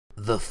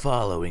The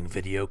following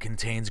video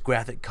contains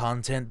graphic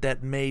content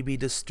that may be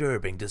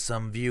disturbing to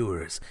some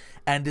viewers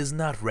and is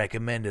not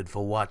recommended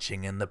for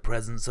watching in the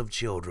presence of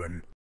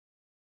children.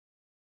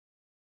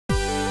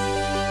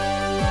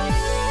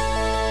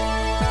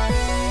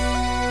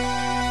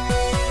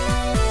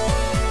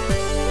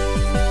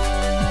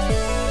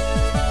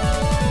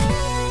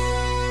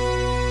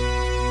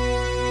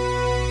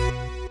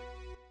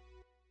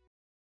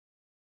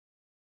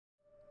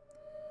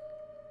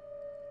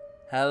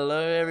 Hello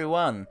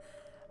everyone,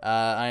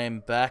 I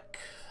am back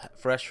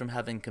fresh from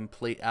having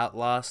complete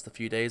Outlast a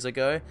few days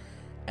ago,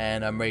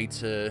 and I'm ready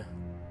to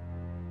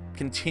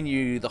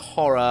continue the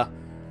horror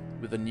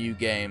with a new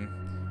game,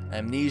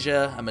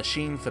 Amnesia, a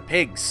Machine for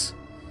Pigs.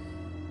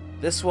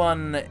 This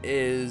one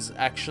is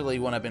actually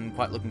one I've been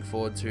quite looking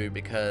forward to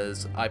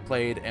because I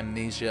played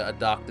Amnesia A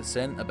Dark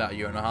Descent about a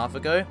year and a half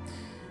ago,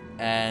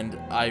 and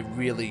I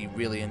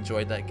really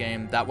enjoyed that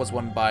game. That was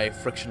one by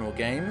Frictional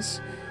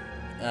Games.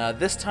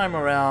 This time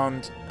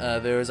around,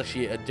 there is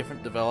actually a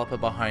different developer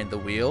behind the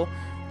wheel,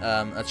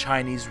 a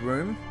Chinese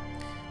room,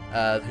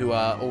 who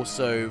are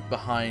also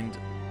behind.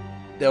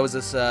 There was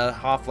this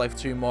Half-Life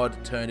 2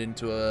 mod turned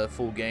into a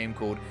full game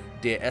called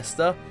Dear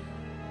Esther,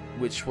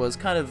 which was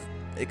kind of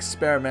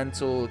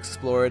experimental,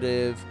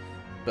 explorative,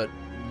 but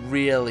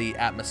really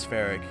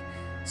atmospheric.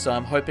 So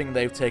I'm hoping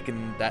they've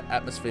taken that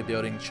atmosphere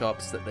building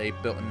chops that they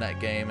built in that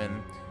game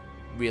and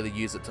really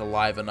use it to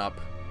liven up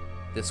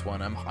this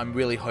one. I'm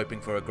really hoping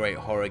for a great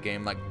horror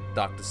game like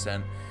Dark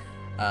Descent.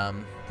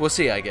 We'll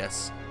see, I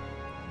guess.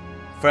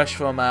 Fresh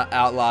from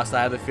Outlast,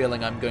 I have a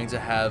feeling I'm going to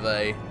have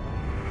a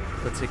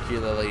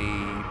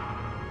particularly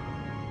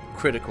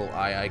critical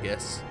eye, I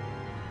guess.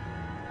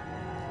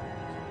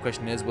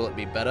 Question is, will it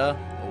be better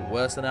or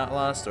worse than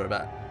Outlast, or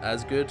about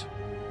as good?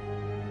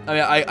 I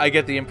mean, I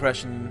get the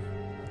impression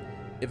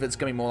if it's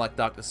going to be more like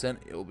Dark Descent,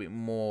 it will be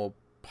more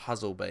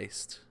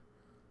puzzle-based,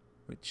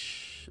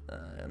 which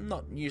I'm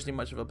not usually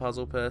much of a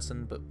puzzle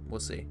person, but we'll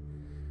see.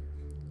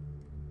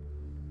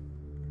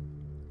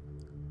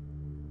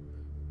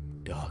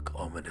 Dark,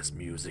 ominous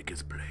music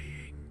is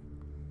playing.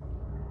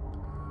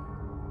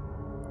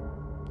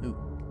 Ooh.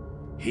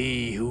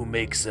 He who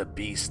makes a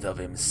beast of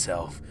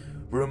himself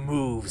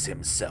removes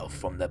himself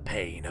from the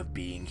pain of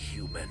being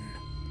human.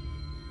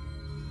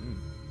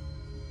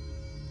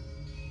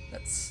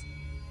 That's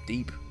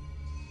deep.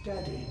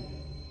 Daddy,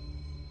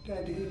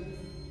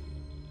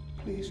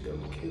 please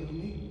don't kill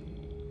me.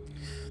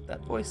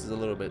 That voice is a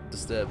little bit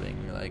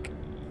disturbing, like,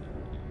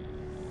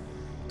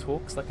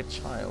 talks like a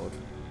child.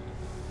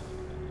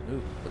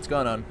 Ooh, what's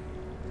going on?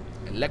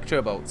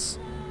 Electro bolts.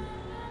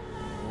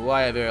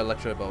 Why are there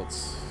electro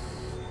bolts?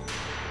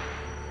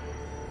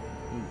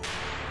 Ooh.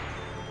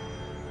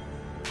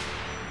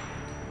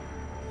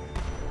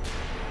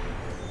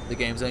 The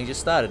game's only just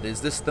started.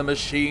 Is this the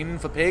Machine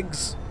for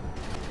Pigs?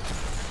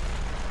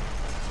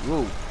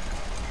 Ooh.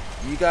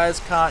 You guys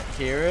can't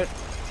hear it,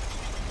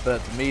 but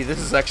for me, this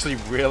is actually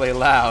really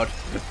loud.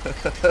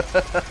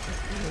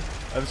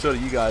 I'm sure to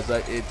you guys,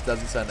 it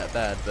doesn't sound that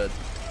bad, but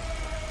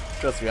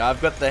trust me,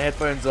 I've got the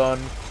headphones on,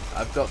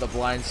 I've got the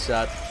blinds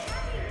shut.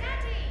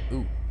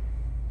 Ooh.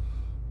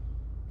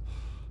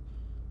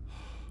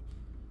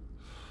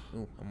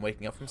 Ooh, I'm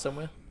waking up from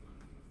somewhere.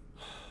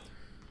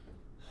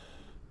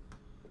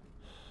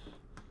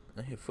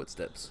 I hear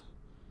footsteps.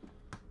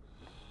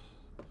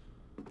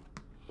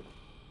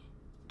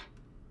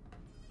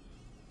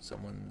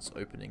 Someone's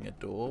opening a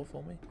door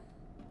for me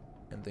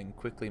and then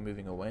quickly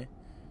moving away.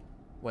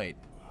 Wait,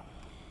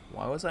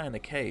 why was I in a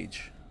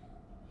cage?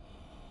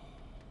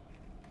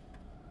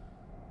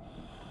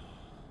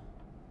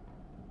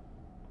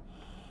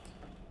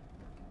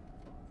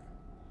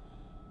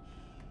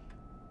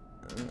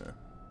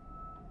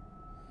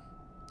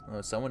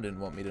 Oh, someone didn't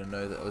want me to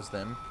know that it was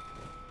them.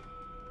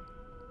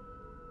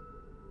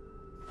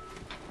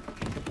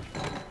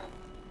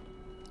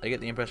 I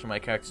get the impression my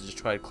character just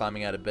tried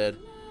climbing out of bed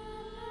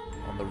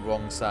on the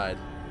wrong side.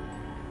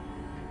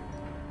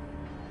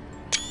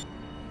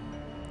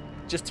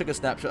 Just took a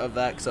snapshot of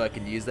that so I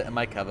can use that in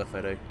my cover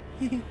photo.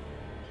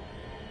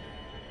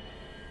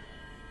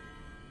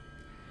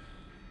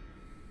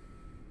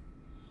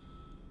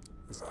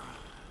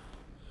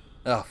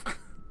 Oh,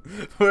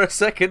 for a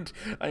second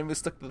I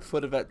mistook the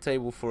foot of that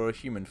table for a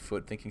human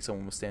foot, thinking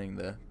someone was standing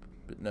there.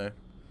 But no,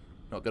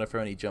 not gonna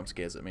throw any jump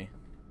scares at me.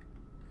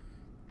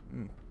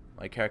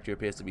 My character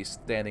appears to be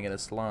standing in a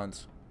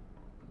slant.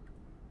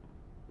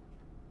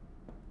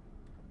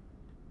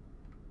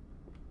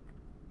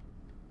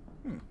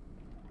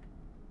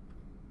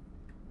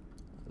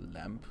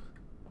 Lamp.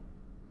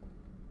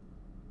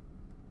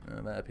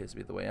 That appears to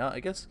be the way out, I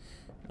guess.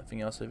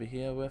 Nothing else over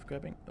here worth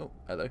grabbing. Oh,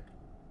 hello.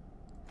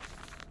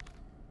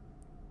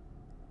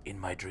 In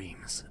my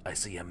dreams, I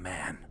see a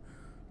man,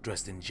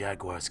 dressed in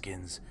jaguar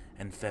skins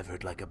and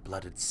feathered like a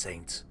blooded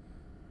saint.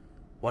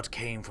 What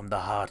came from the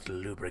heart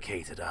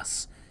lubricated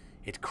us.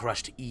 It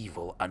crushed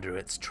evil under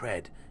its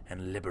tread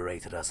and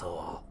liberated us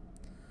all.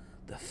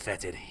 The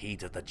fetid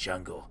heat of the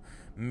jungle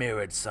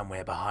mirrored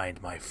somewhere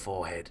behind my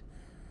forehead.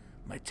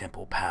 My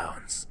temple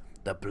pounds,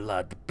 The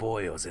blood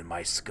boils in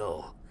my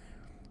skull.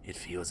 It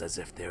feels as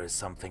if there is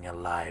something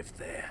alive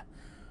there.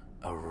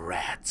 A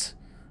rat.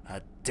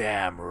 A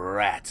damn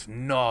rat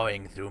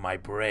gnawing through my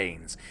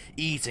brains,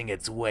 eating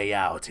its way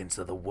out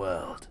into the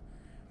world.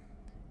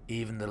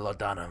 Even the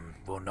laudanum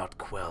will not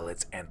quell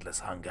its endless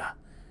hunger.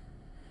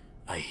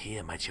 I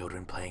hear my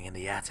children playing in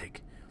the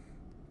attic,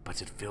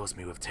 but it fills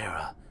me with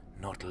terror,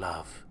 not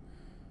love.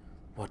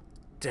 What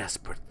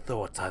desperate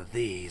thoughts are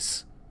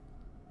these?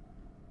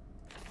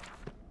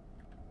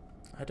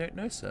 I don't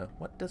know, sir.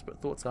 What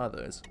desperate thoughts are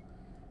those?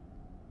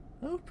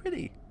 Oh,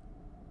 pretty.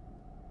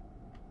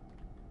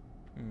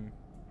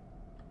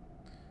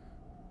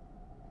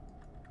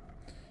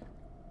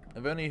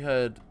 I've only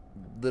heard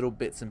little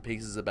bits and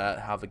pieces about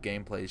how the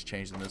gameplay has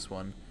changed in this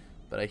one,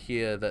 but I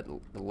hear that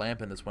the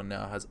lamp in this one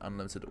now has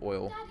unlimited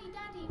oil. Daddy,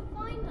 Daddy,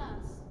 find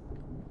us.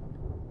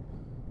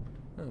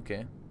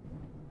 Okay.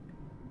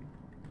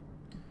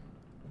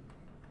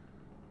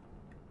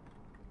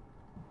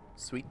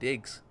 Sweet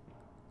digs.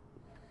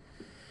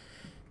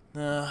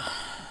 Where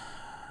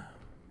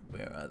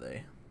are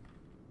they?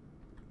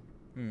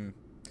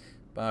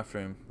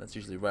 Bathroom. That's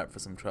usually ripe for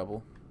some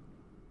trouble.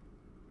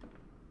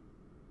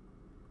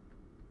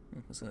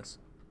 What's this?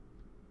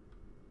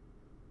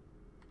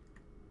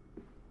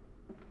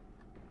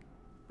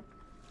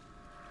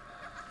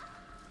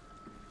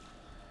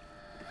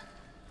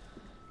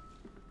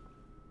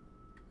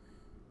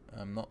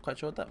 I'm not quite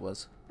sure what that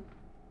was.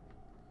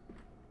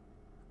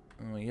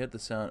 Oh, you heard the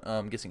sound. Oh,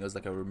 I'm guessing it was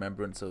like a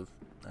remembrance of,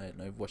 I don't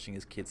know, washing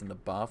his kids in the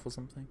bath or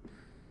something.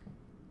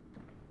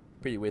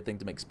 Pretty weird thing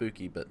to make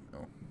spooky, but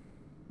oh.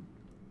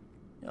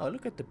 Oh,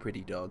 look at the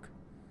pretty dog.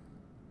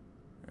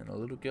 And a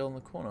little girl in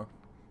the corner.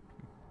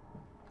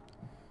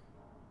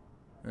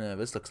 Yeah,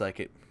 this looks like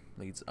it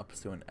leads up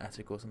to an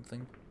attic or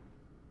something.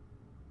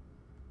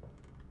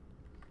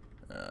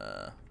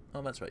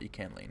 Oh, that's right, you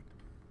can lean.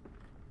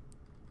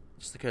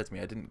 Just occurred to me,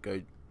 I didn't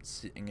go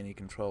setting any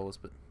controls,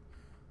 but...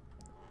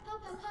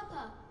 Papa,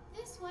 Papa,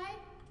 this way.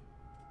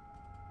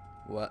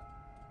 What?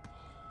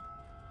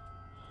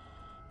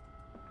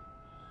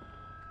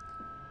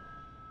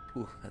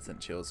 Ooh, that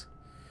sent chills.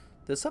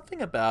 There's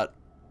something about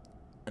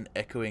an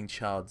echoing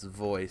child's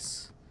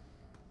voice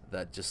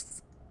that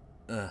just...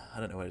 I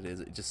don't know what it is.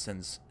 It just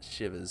sends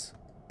shivers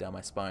down my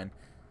spine.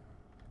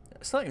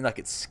 It's not even like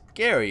it's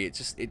scary.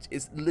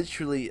 It's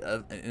literally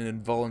an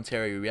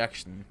involuntary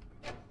reaction.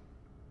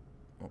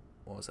 Oh,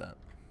 what was that?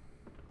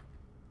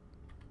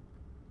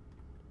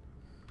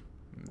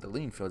 The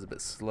lean feels a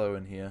bit slow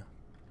in here.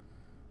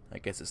 I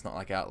guess it's not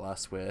like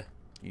Outlast where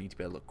you need to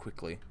be able to look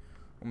quickly.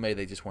 Or maybe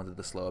they just wanted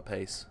the slower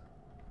pace.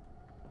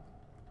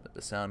 But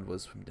the sound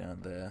was from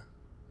down there.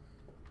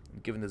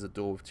 And given there's a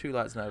door with two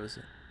lights now,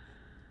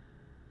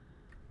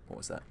 what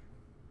was that?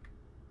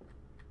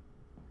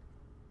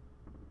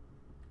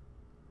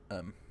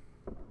 I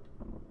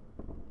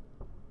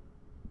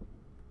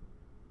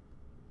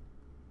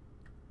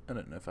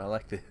don't know if I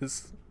like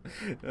this.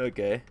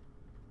 Okay.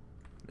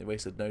 They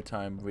wasted no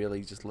time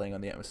really just laying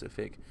on the atmosphere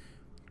fig.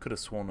 Could have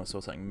sworn I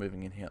saw something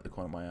moving in here at the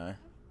corner of my eye.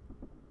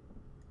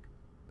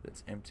 But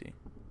it's empty.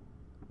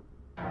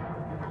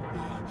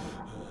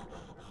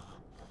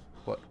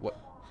 What?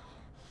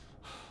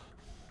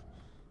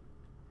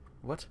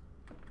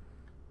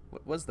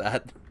 What was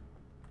that?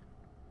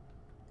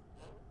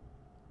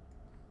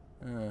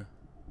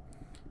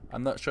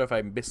 I'm not sure if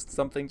I missed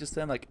something just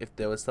then, like if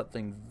there was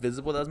something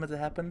visible that was meant to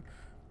happen,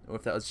 or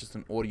if that was just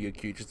an audio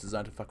cue just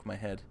designed to fuck with my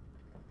head.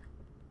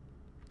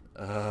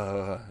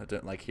 I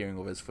don't like hearing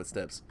all those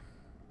footsteps.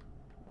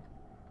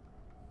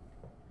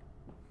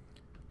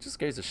 Just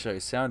goes to show,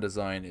 sound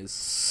design is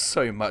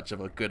so much of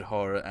a good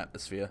horror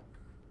atmosphere.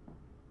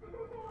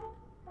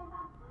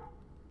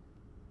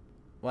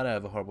 Why do I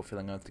have a horrible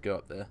feeling I have to go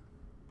up there?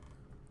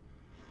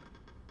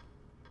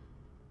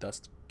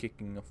 Dust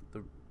kicking off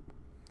the...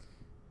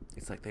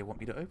 It's like they want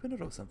me to open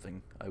it or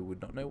something. I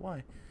would not know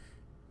why.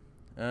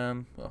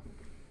 Well,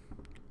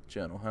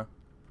 journal, huh?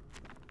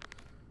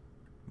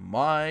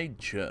 My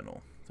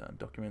journal. Found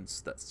documents.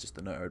 That's just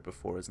the note I read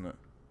before, isn't it?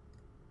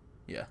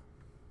 Yeah.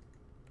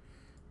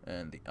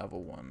 And the other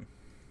one.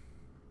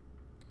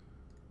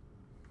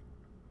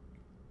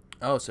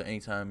 Oh, so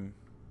anytime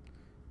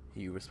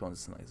he responds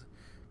to something like,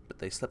 but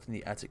they slept in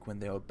the attic when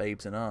they were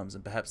babes in arms,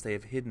 and perhaps they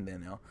have hidden there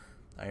now.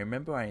 I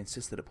remember I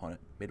insisted upon it,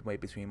 midway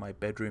between my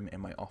bedroom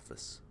and my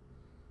office.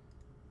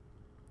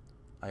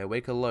 I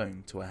awake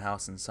alone to a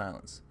house in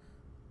silence.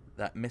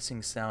 That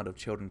missing sound of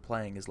children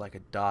playing is like a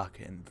dark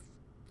and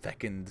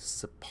fecund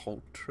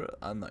sepulchre.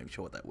 I'm not even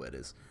sure what that word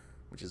is,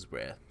 which is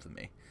rare for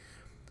me.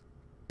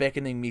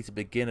 Beckoning me to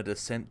begin a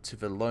descent to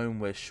the loam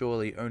where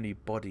surely only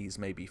bodies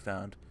may be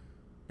found.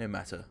 No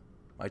matter.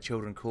 My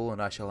children call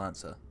and I shall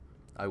answer.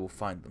 I will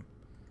find them.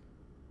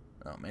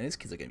 Oh man, these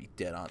kids are going to be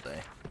dead, aren't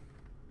they?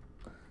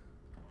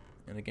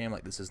 In a game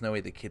like this, there's no way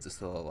the kids are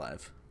still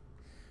alive.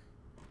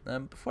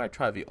 Before I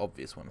try the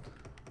obvious one.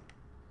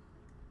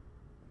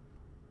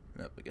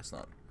 Nope, I guess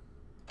not.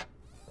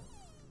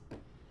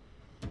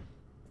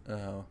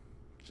 Oh,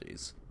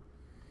 jeez.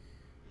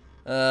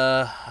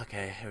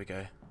 Okay, here we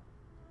go.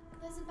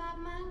 There's a bad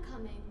man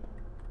coming.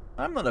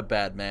 I'm not a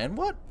bad man.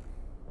 What?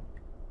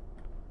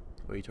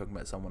 Or are you talking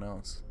about someone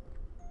else?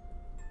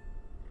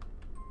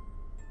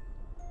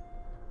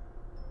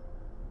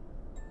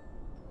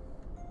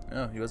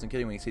 Oh, he wasn't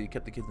kidding when he said he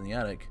kept the kids in the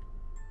attic.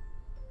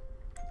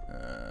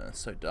 It's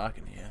so dark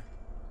in here.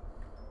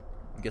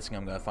 I'm guessing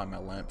I'm gonna find my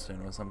lamp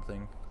soon or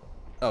something.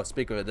 Oh,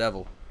 speak of the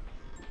devil.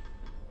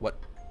 What?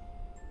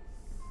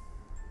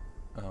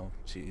 Oh,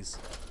 jeez.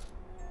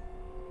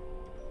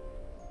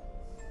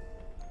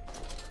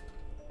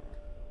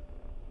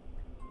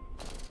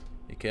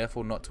 Be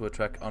careful not to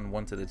attract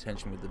unwanted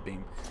attention with the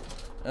beam.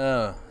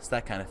 Oh, it's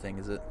that kind of thing,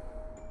 is it?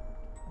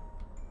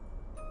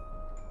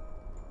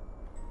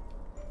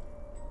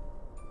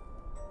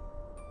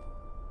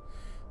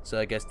 So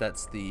I guess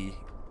that's the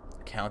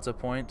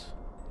counterpoint.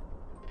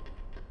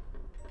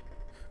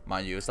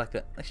 Mind you, it's like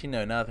that. Actually,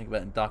 no, now I think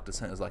about it, in Dark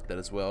Descent it was like that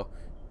as well.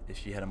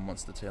 If you had a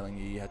monster tailing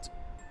you, you had to...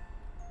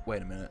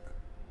 Wait a minute.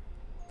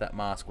 That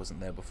mask wasn't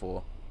there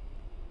before.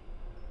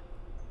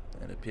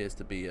 And it appears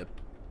to be a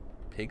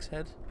pig's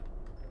head?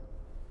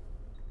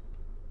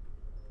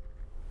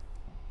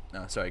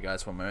 No, sorry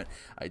guys, for a moment.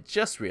 I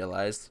just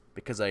realized,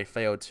 because I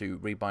failed to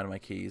rebind my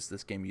keys,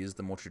 this game used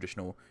the more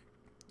traditional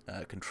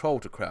control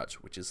to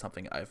crouch, which is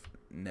something I've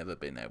never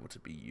been able to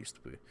be used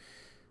to.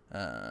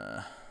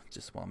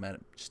 Just while I'm at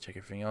it, just check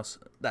everything else.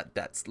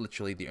 That's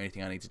literally the only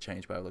thing I need to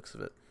change by the looks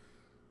of it.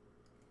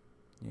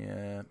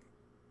 Yeah.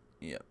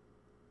 Yep.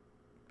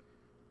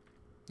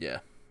 Yeah.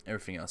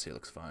 Everything else here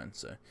looks fine,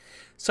 so...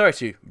 Sorry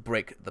to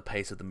break the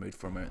pace of the mood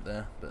for a moment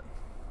there, but...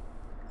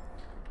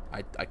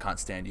 I can't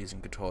stand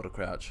using control to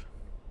crouch.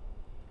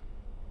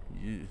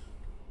 Yeah.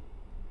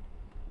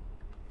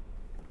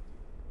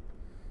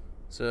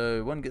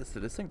 So, one gets the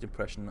distinct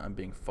impression I'm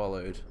being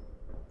followed.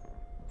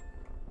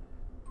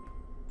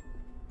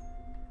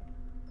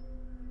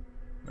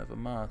 Another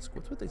mask.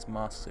 What's with these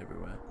masks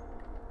everywhere?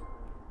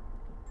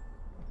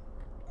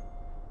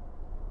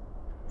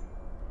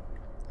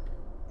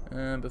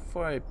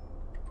 Before I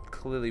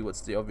clearly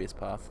what's the obvious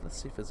path,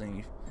 let's see if there's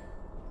any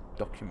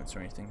documents or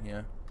anything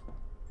here.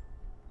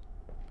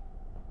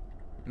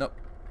 Nope.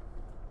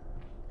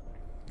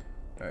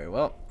 Very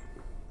well.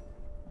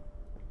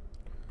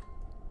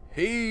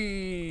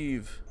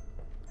 Heave!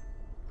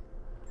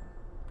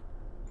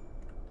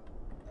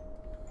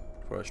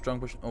 For a strong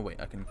push. Oh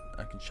wait, I can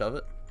shove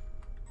it.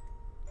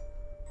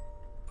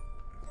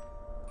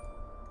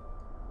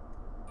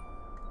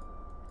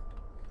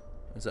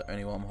 Is that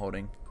only what I'm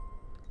holding?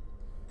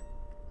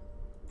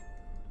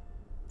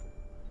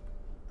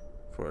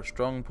 For a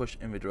strong push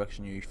in the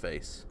direction you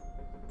face.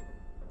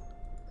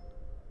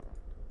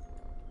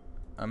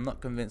 I'm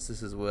not convinced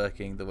this is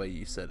working the way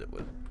you said it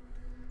would.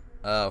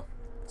 Oh,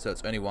 so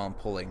it's only while I'm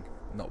pulling,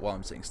 not while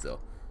I'm sitting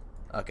still.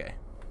 Okay.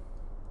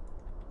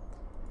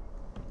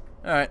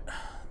 Alright,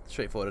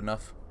 straightforward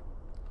enough.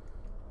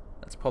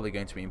 That's probably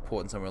going to be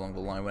important somewhere along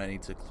the line when I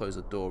need to close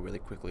a door really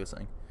quickly or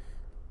something.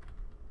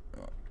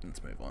 Oh,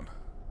 let's move on.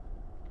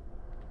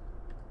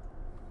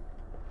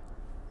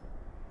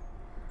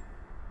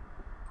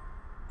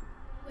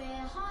 We're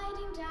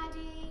hiding,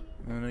 Daddy.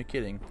 Oh, no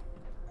kidding.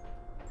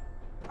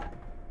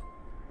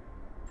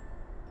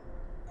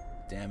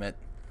 Damn it.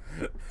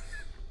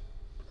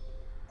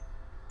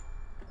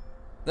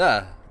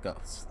 Go.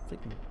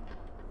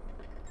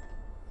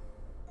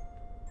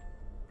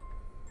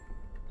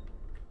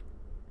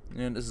 You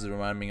know, this is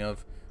reminding me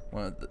of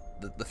one of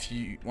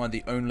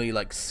the only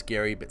like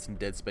scary bits in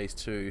Dead Space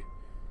 2,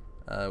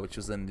 which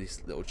was in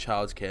this little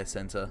childcare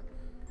center.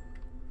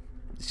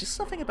 It's just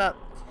something about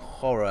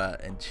horror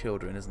and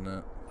children, isn't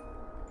it?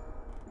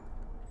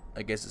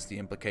 I guess it's the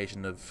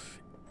implication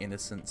of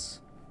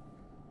innocence.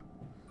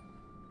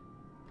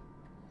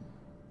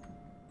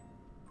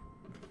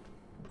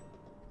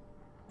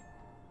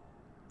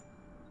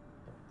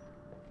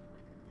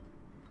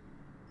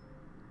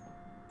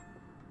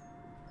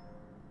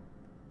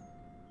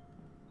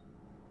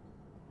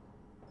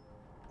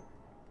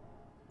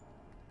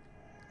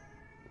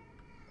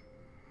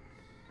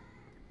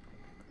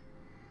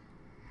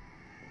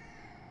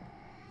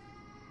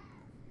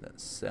 That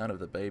sound of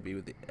the baby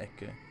with the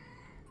echo.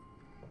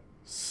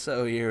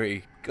 So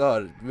eerie.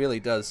 God, it really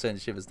does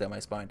send shivers down my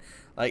spine.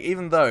 Like,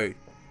 even though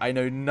I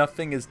know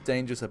nothing is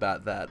dangerous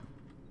about that.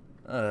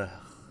 Ugh.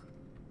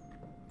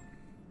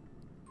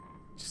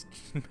 Just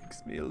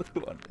makes me a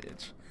little on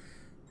edge.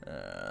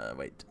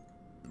 Wait.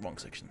 Wrong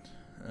section.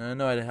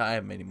 No, I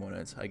haven't made any more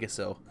notes. I guess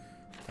I'll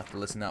have to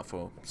listen out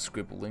for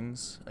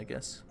scribblings, I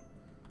guess.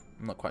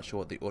 I'm not quite sure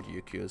what the audio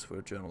cues for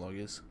a journal log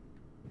is.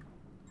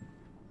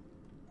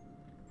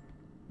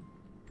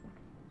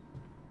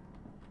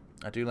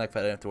 I do like that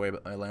I don't have to worry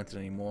about my lantern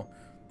anymore.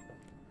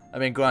 I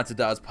mean, granted,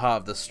 that was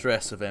part of the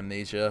stress of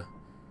Amnesia.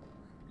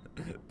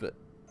 But...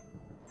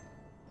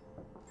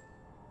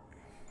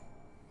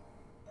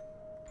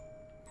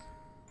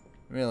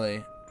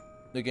 really,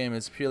 the game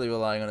is purely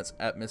relying on its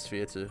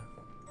atmosphere to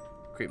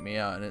creep me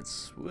out, and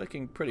it's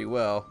working pretty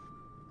well,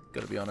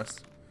 gotta be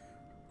honest.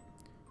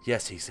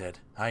 Yes, he said,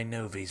 I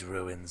know these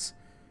ruins.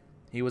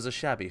 He was a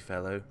shabby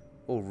fellow,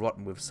 all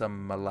rotten with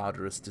some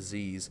malodorous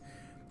disease.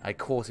 I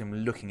caught him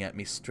looking at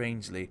me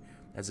strangely,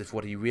 as if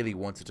what he really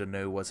wanted to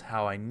know was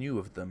how I knew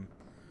of them.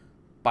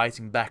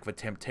 Biting back the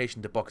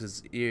temptation to box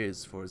his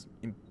ears for his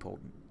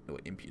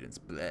impudence,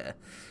 bleh.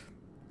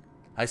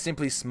 I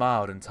simply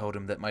smiled and told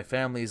him that my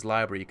family's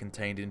library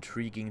contained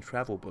intriguing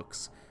travel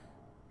books.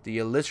 The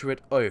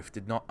illiterate oaf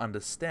did not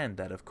understand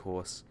that, of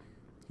course.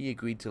 He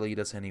agreed to lead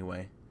us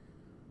anyway.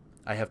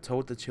 I have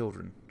told the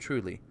children,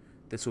 truly,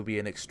 this will be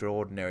an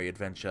extraordinary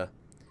adventure.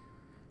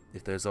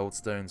 If those old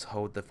stones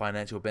hold the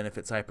financial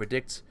benefits I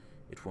predict,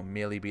 it will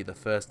merely be the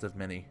first of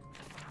many.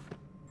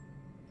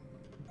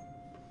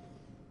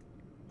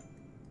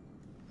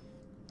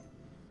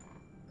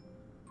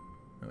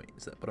 Oh, wait,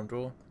 is that bottom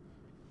drawer?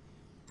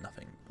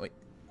 Nothing. Wait.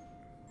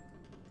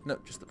 No,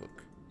 just the book.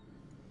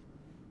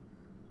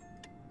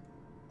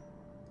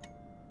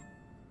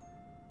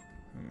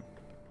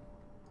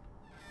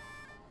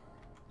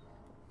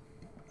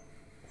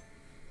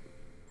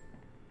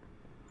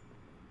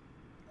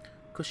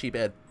 Cushy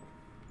bed.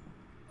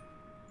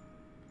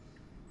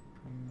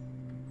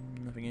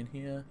 Nothing in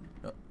here.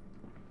 Oh.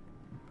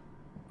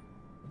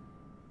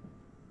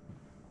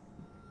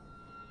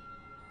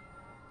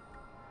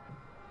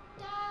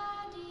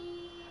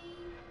 Daddy.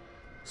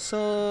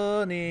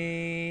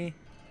 Sonny.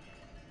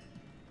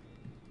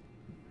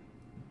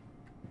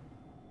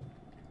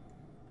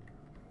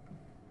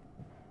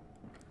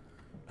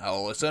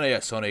 Oh, listen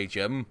here, Sonny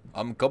Jim.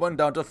 I'm coming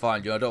down to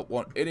find you. I don't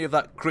want any of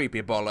that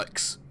creepy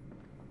bollocks.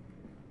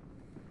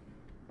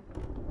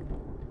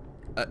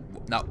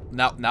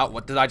 Now,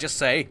 what did I just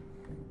say?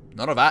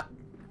 None of that.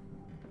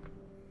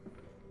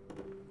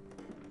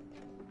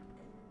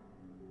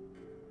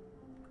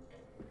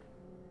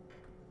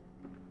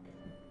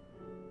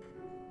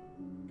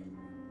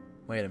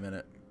 Wait a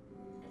minute.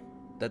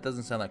 That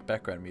doesn't sound like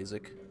background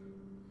music.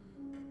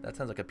 That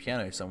sounds like a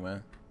piano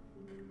somewhere.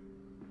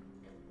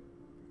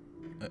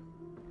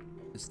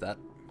 Is that?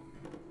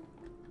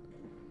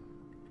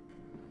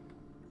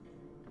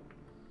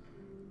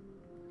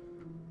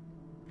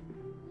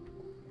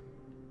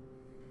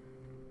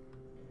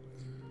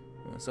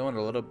 So I want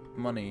a lot of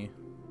money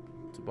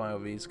to buy all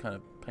these kind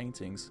of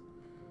paintings.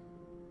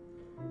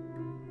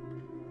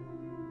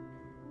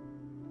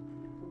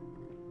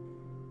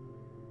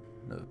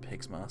 Another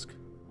pig's mask.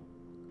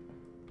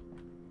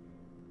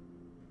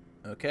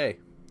 Okay,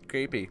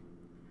 creepy.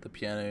 The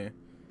piano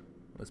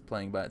was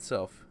playing by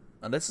itself.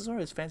 And this is one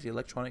of his fancy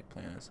electronic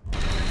pianos.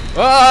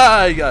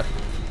 Ah, you got.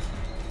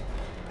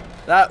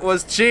 That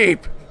was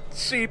cheap!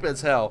 Cheap as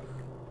hell.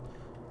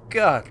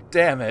 God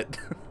damn it.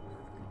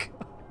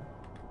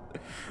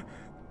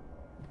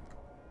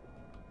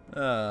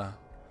 And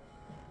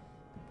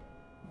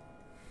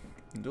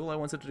all I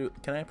wanted to do...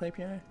 Can I play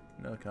piano?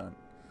 No, I can't.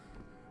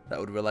 That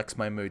would relax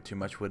my mood too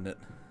much, wouldn't it?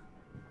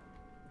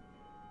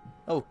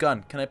 Oh,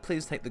 gun. Can I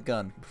please take the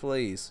gun?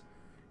 Please.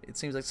 It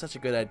seems like such a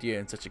good idea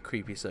in such a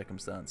creepy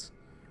circumstance.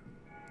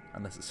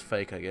 Unless it's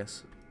fake, I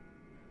guess.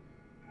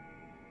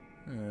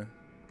 Yeah.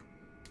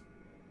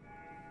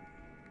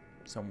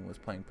 Someone was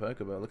playing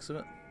poker by the looks of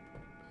it.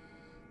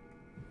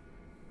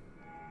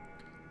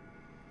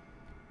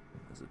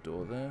 There's a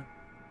door there.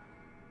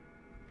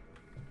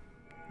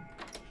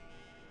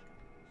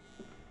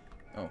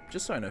 Oh,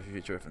 just so I know for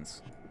future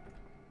reference.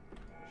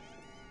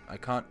 I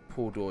can't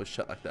pull doors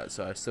shut like that,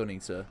 so I still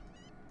need to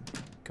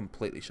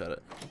completely shut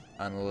it.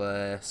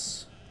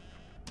 Unless...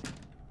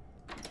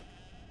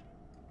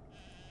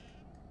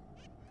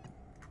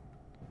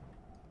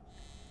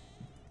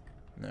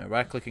 No,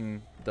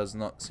 right-clicking does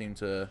not seem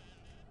to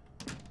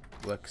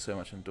work so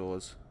much on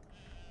doors.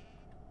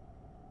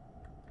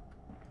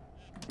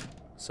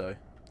 So,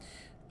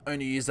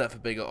 only use that for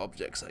bigger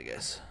objects, I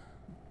guess.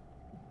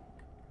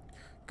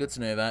 Good to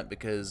know that,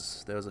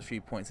 because there was a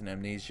few points in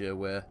Amnesia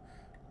where...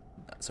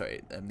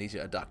 Sorry,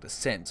 Amnesia: A Dark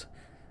Descent,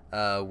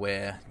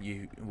 where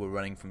you were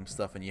running from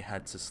stuff and you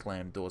had to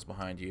slam doors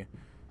behind you.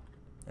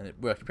 And it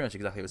worked pretty much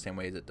exactly the same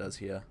way as it does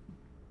here.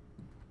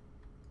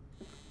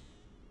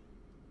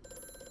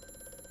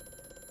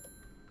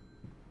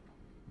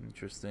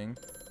 Interesting.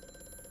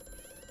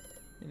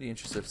 In the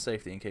interest of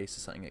safety, in case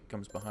there's something that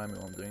comes behind me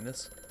while I'm doing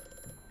this.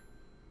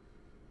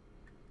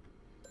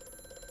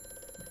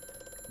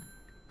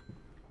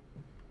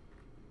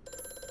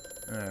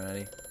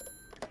 Alrighty.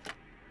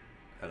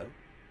 Hello?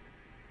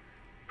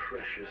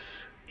 Precious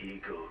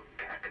eagle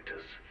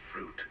cactus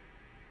fruit.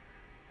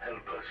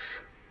 Help us.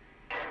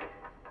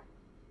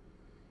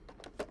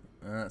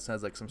 That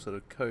sounds like some sort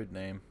of code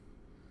name.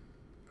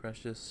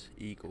 Precious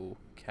eagle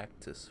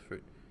cactus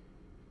fruit.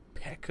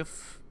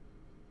 Pekif?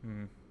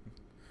 I'm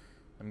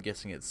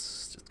guessing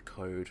it's just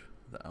code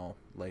that I'll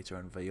later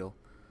unveil.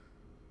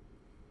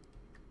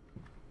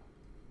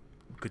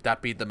 Could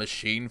that be the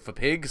machine for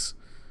pigs?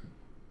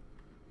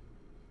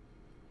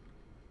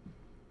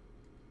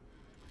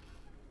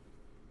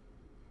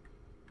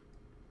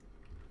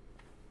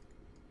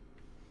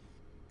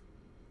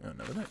 Oh,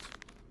 another note.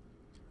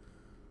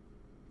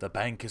 The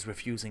bank is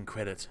refusing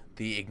credit,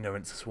 the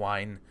ignorant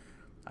swine.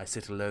 I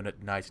sit alone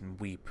at night and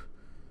weep.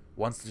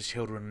 Once the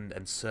children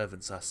and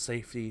servants are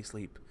safely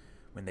asleep,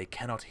 when they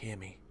cannot hear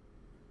me.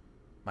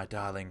 My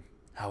darling,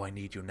 how I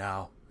need you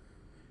now.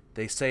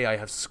 They say I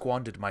have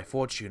squandered my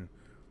fortune,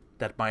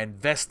 that my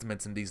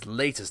investment in these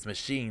latest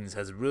machines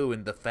has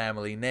ruined the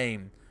family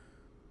name.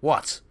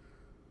 What?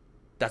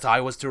 That I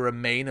was to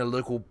remain a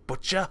local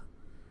butcher?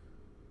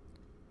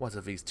 What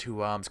are these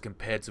 2 arms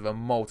compared to the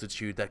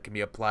multitude that can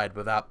be applied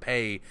without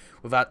pay,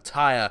 without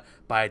tire,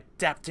 by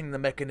adapting the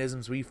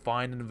mechanisms we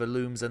find in the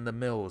looms and the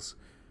mills?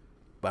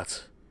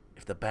 But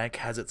if the bank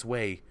has its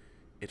way,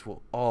 it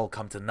will all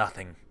come to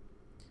nothing.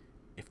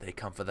 If they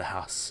come for the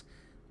house,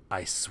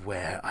 I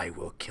swear I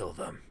will kill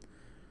them.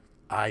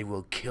 I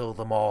will kill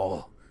them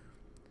all.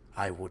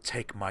 I will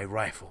take my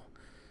rifle.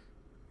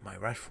 My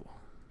rifle?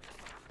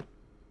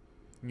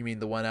 You mean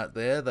the one out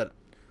there that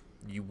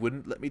you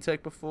wouldn't let me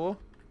take before?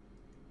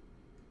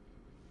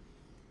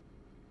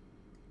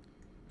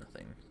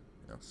 Nothing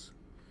else.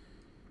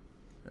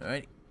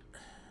 Alright.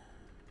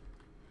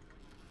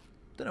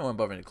 Don't know why I'm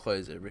bothering to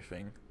close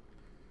everything.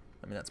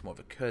 I mean, that's more of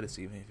a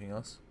courtesy than anything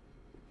else.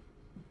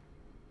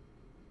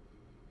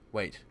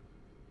 Wait.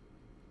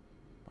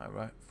 My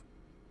right.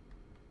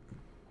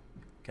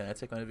 Can I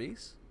take one of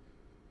these?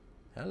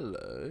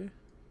 Hello.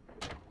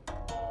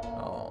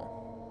 Oh.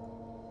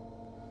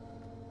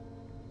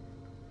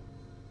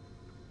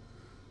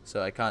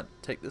 So I can't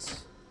take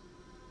this?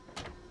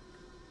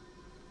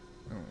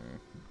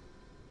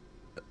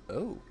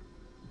 Oh.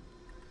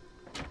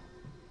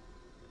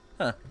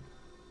 Huh.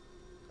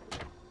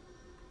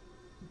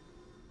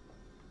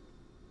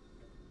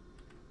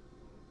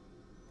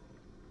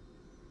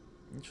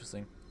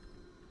 Interesting.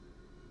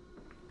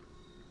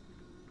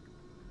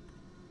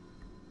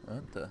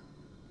 What the?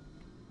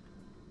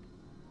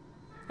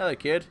 Hello,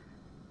 kid.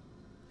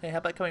 Hey, how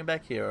about coming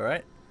back here,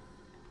 alright?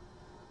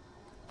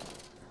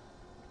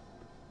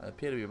 I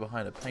appear to be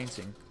behind a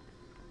painting.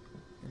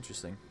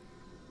 Interesting.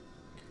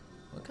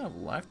 What kind of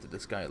life did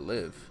this guy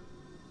live?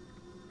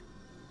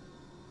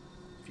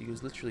 If he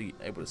was literally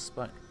able to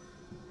spy.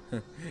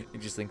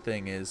 Interesting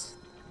thing is,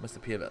 it must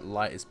appear that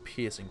light is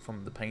piercing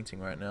from the painting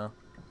right now.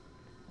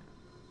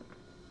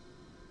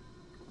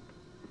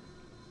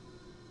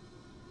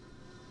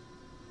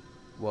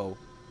 Whoa.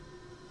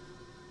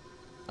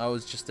 I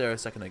was just there a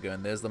second ago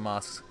and there's the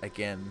masks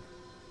again.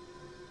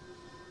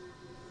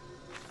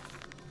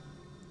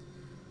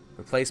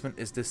 Replacement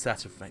is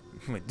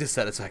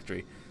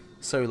dissatisfactory.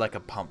 So like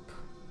a pump.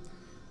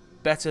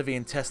 Better the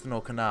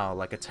intestinal canal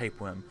like a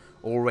tapeworm,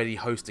 already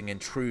hosting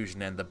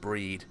intrusion and the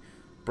breed.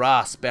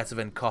 Brass better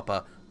than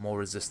copper, more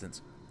resistant.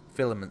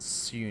 Filaments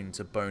sewn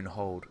to bone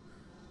hold.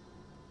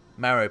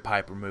 Marrow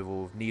pipe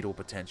removal with needle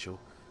potential.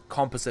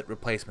 Composite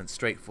replacement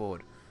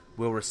straightforward.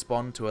 Will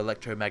respond to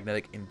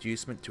electromagnetic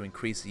inducement to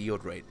increase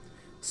yield rate.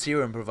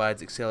 Serum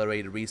provides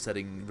accelerated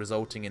resetting,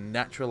 resulting in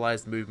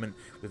naturalized movement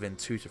within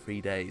 2 to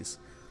 3 days.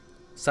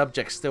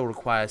 Subject still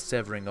requires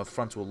severing of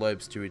frontal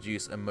lobes to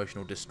reduce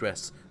emotional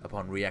distress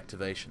upon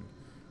reactivation.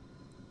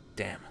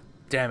 Damn.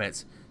 Damn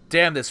it.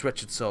 Damn this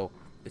wretched soul.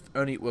 If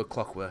only it were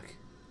clockwork.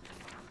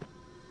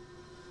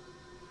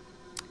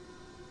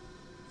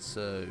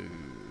 So,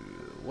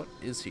 what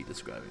is he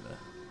describing there?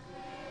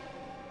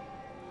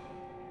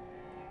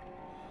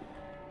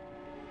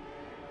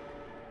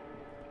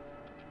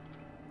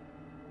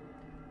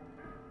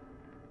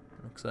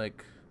 Looks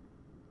like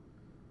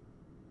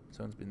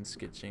someone's been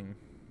sketching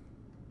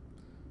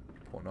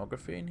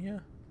pornography in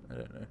here? I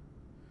don't know.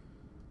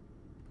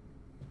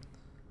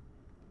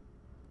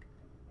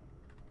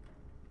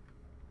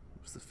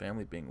 Was the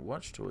family being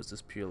watched, or is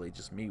this purely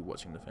just me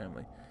watching the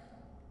family?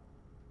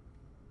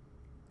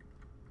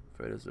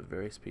 Photos of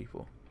various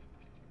people.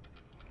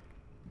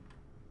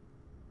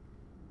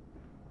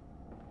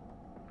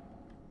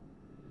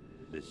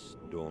 This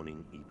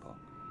dawning epoch,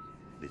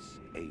 this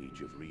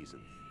age of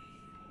reason,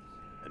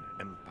 an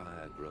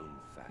empire grown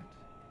fat,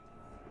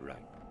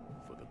 ripe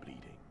for the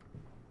bleeding.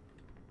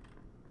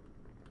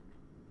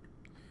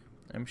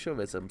 I'm sure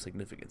there's some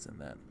significance in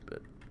that,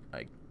 but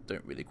I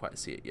don't really quite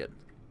see it yet.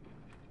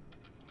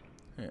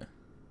 Yeah.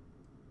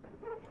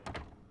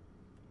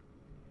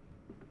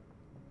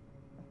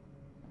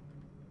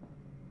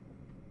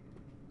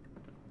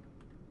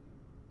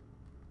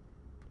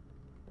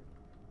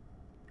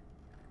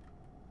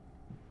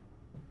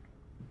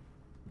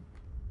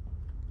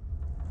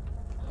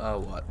 Oh,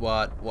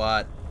 what?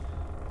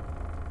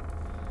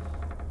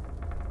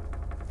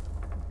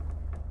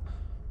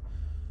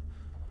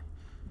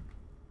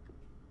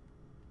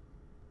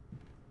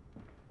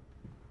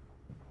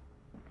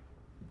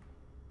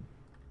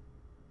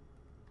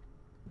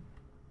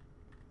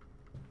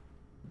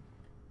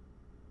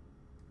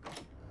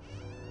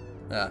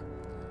 Ah,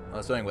 I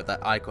was wondering what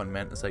that icon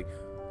meant. It's like,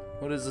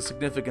 what is the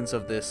significance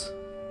of this?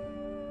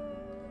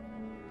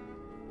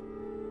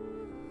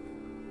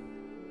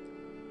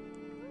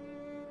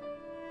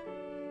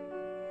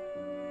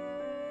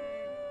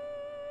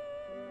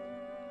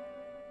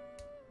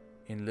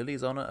 In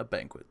Lily's honor, a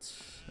banquet,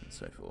 and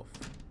so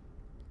forth.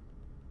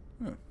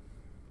 Hmm. I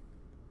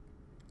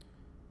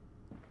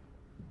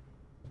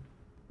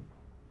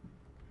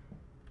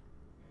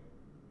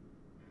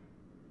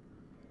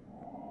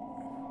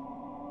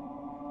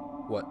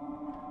What?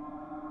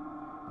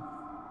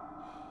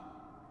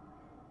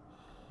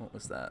 What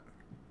was that?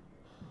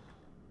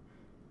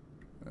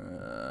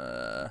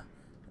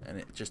 And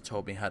it just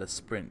told me how to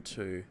sprint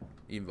too,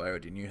 even though I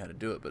already knew how to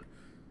do it, but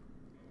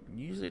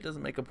usually it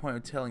doesn't make a point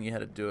of telling you how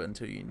to do it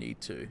until you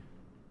need to.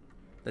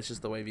 That's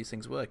just the way these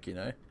things work, you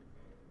know?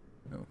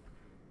 Oh.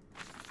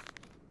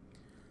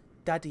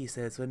 Daddy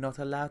says we're not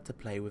allowed to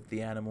play with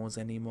the animals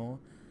anymore.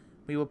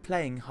 We were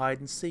playing hide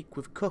and seek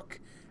with Cook,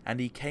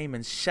 and he came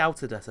and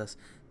shouted at us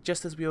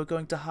just as we were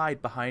going to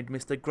hide behind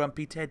Mr.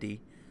 Grumpy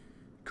Teddy.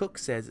 Cook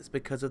says it's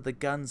because of the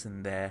guns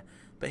in there,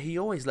 but he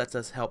always lets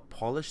us help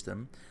polish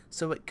them,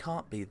 so it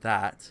can't be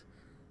that.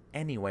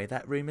 Anyway,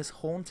 that room is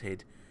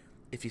haunted.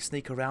 If you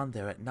sneak around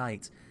there at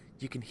night,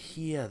 you can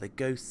hear the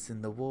ghosts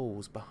in the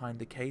walls behind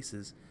the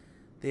cases.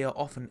 They are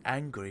often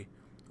angry,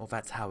 or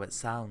that's how it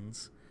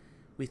sounds.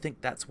 We think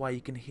that's why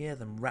you can hear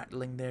them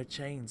rattling their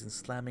chains and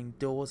slamming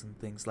doors and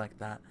things like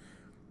that.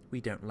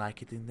 We don't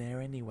like it in there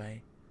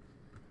anyway.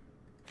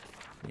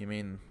 You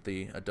mean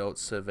the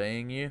adults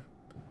surveying you?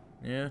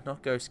 Yeah,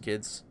 not ghost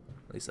kids.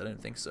 At least I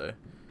don't think so.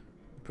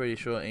 Pretty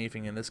sure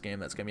anything in this game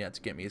that's going to be out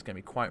to get me is going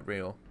to be quite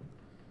real.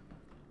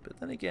 But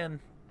then again,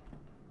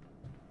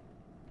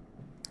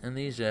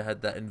 Amnesia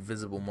had that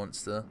invisible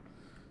monster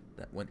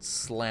that went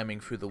slamming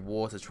through the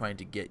water trying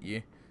to get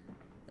you.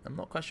 I'm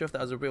not quite sure if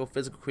that was a real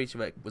physical creature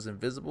that was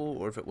invisible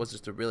or if it was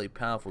just a really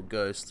powerful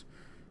ghost.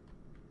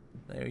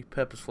 They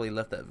purposefully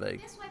left that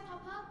vague. This way,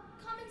 Papa.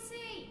 Come and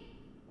see.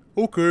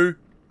 Okay.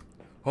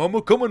 I'm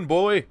a coming,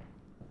 boy.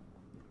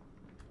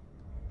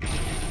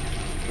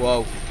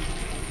 Whoa.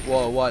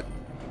 Whoa, what?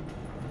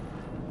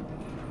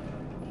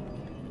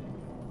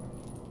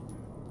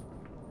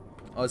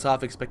 I was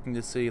half expecting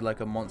to see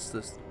like a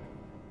monster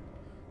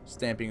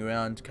stamping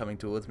around coming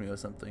towards me or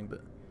something,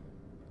 but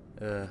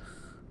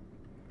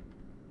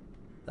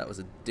that was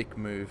a dick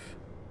move.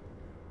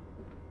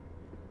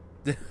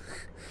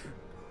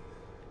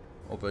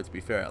 Although to be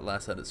fair,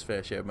 Outlast had its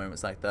fair share of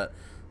moments like that.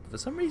 But for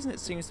some reason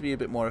it seems to be a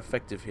bit more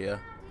effective here.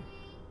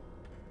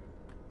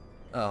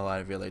 Oh, I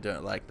really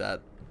don't like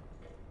that.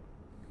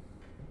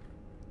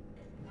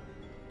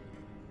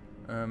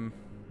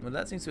 Well,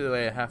 that seems to be the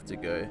way I have to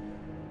go.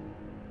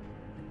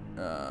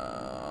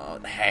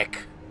 What the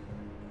heck?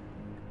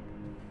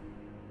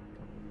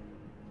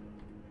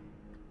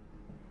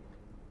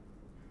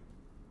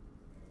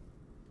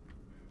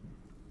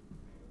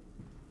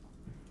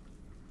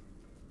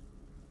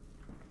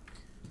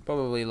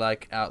 Probably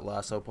like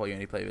Outlast, I'll probably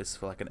only play this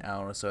for like an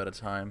hour or so at a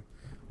time.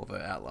 Although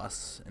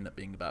Outlast end up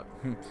being about...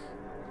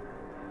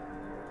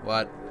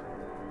 What?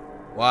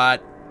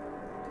 What?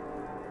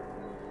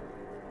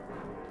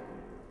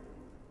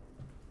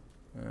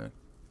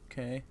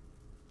 Okay.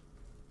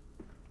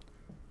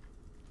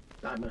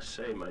 I must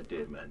say, my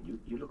dear man,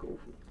 you look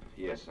awful.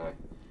 Yes,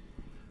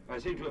 I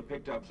seem to have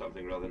picked up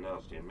something rather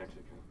nasty in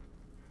Mexico.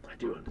 I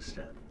do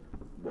understand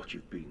what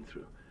you've been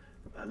through.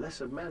 A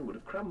lesser man would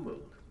have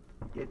crumbled.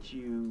 Yet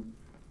you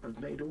have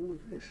made all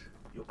of this.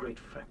 Your great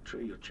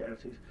factory, your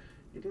charities.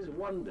 It is a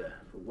wonder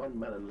for one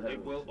man alone.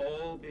 It will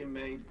all be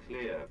made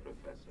clear,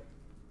 Professor.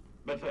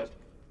 But first,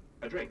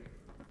 a drink.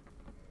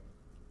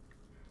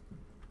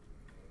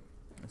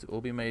 It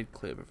will be made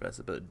clear,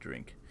 Professor, but a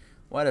drink.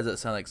 Why does it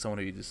sound like someone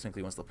who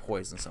distinctly wants to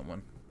poison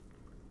someone?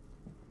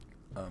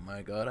 Oh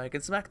my god, I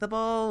can smack the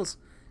balls!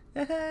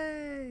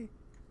 Yay!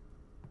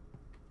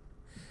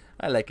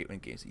 I like it when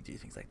games do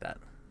things like that.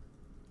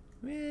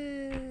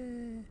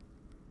 Yay!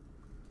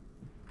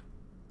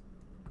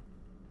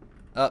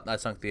 Oh, I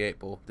sunk the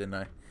 8-ball, didn't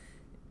I?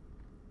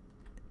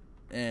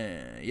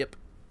 Yep.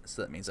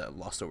 So that means I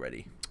lost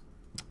already.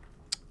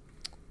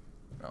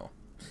 Oh.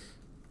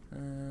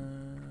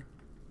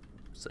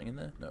 Something in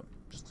there? No.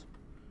 Just...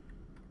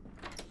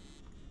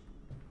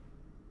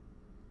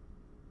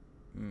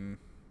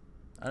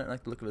 I don't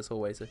like the look of this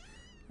hallway, so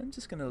I'm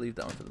just gonna leave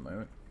that one for the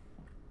moment.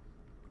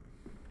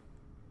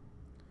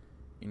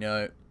 You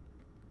know,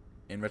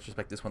 in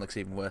retrospect, this one looks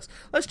even worse.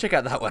 Let's check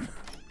out that one.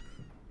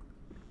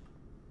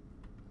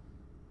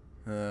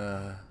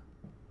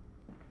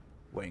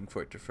 Waiting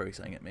for it to throw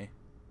something at me.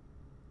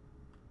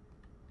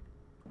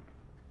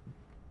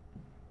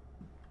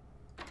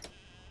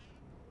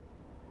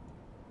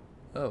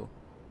 Oh.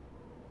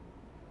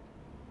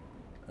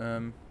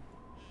 I'll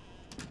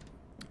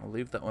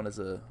leave that one as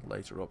a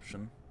later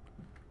option.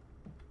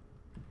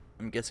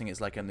 I'm guessing it's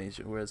like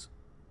Amnesia, whereas...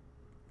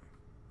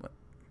 What?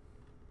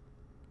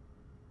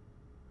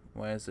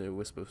 Why is there a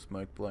wisp of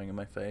smoke blowing in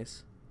my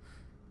face?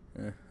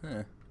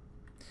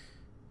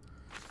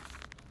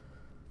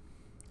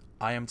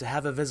 I am to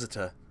have a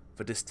visitor,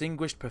 the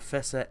distinguished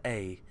Professor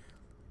A.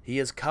 He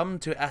has come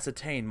to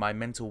ascertain my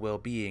mental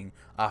well-being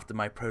after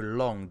my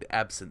prolonged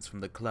absence from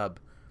the club.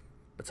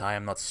 But I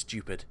am not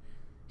stupid.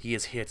 He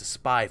is here to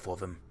spy for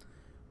them.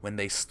 When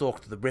they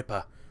stalked the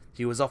Ripper,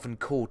 he was often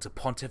called to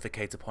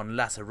pontificate upon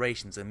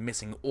lacerations and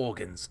missing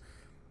organs.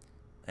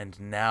 And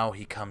now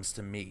he comes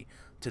to me,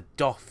 to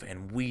doff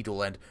and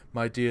wheedle and,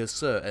 my dear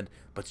sir, and,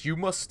 but you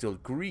must still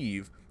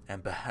grieve,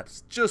 and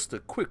perhaps just a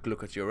quick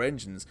look at your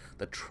engines,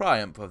 the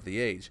triumph of the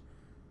age.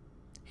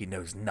 He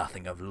knows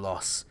nothing of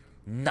loss,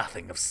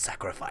 nothing of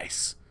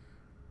sacrifice.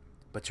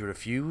 But to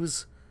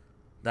refuse?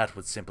 That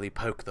would simply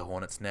poke the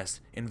hornet's nest,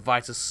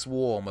 invite a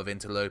swarm of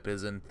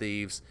interlopers and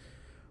thieves.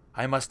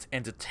 I must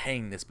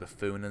entertain this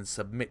buffoon and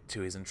submit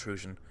to his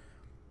intrusion.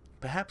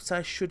 Perhaps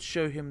I should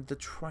show him the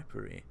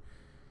tripery.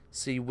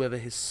 See whether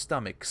his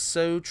stomach,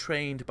 so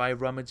trained by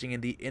rummaging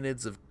in the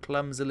innards of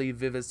clumsily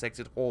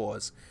vivisected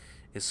whores,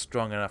 is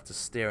strong enough to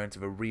stare into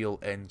the real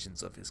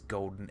engines of his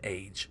golden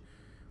age.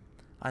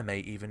 I may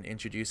even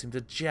introduce him to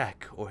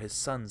Jack, or his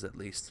sons at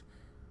least.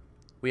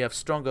 We have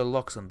stronger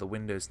locks on the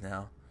windows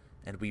now,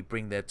 and we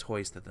bring their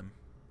toys to them.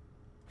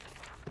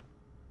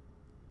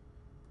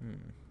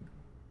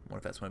 What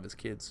if that's one of his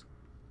kids?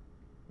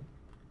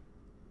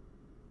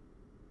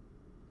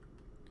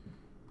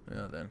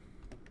 Yeah, then.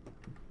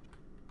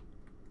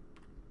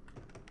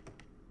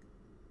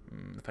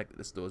 The fact that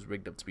this door is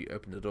rigged up to be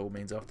opened at all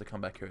means I'll have to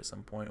come back here at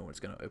some point, or it's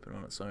going to open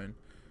on its own.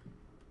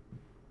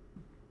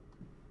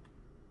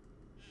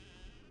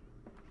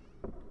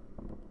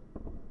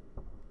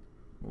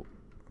 Oh.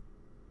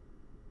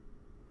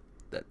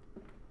 That.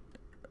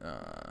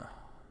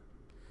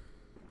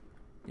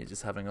 You're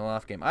just having a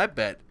laugh game. I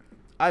bet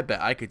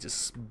I could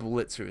just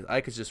blitz through.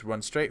 I could just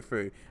run straight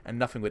through, and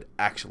nothing would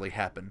actually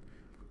happen.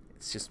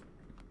 It's just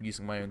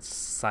using my own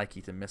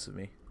psyche to mess with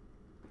me.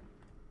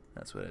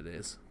 That's what it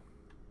is.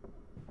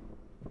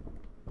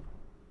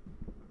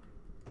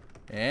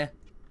 Yeah.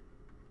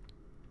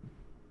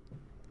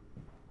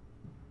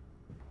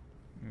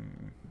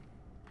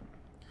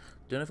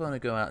 Don't know if I want to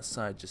go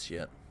outside just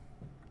yet.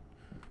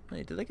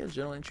 Hey, did I get a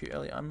journal entry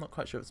earlier? I'm not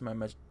quite sure if it's my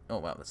oh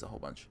wow, that's a whole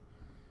bunch.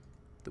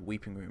 The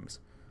weeping rooms.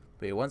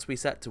 But yeah, once we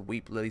sat to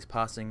weep, lilies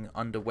passing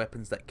under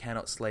weapons that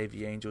cannot slay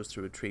the angels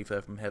to retrieve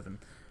her from heaven.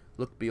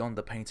 Look beyond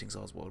the paintings,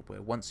 Oswald,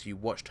 where once you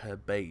watched her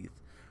bathe.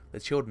 The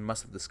children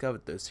must have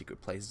discovered those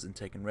secret places and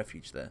taken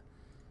refuge there.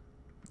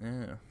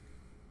 Yeah.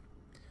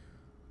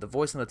 The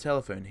voice on the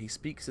telephone, he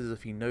speaks as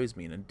if he knows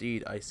me, and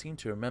indeed I seem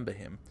to remember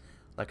him,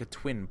 like a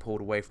twin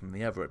pulled away from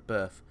the other at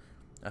birth.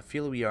 I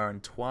feel we are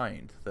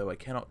entwined, though I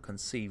cannot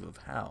conceive of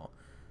how.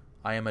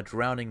 I am a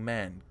drowning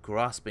man,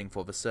 grasping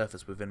for the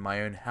surface within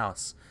my own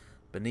house.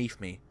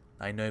 Beneath me,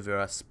 I know there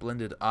are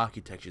splendid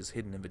architectures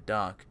hidden in the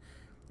dark.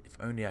 If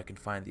only I can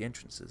find the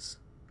entrances.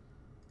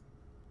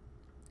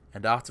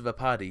 And after the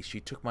party, she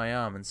took my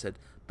arm and said,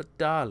 "But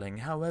darling,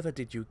 however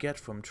did you get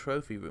from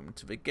trophy room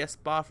to the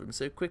guest bathroom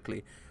so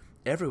quickly?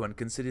 Everyone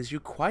considers you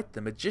quite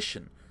the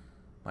magician.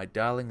 My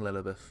darling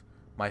Lilibeth,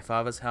 my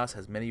father's house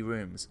has many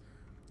rooms,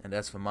 and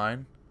as for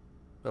mine,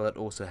 well, it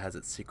also has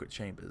its secret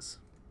chambers."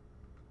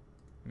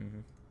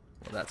 Well,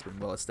 that's been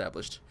well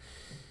established.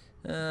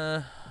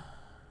 I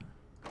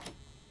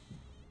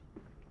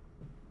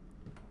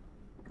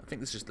think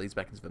this just leads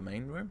back into the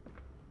main room.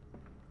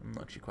 I'm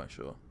not actually quite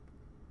sure.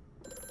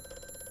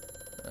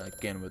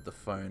 Again with the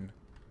phone.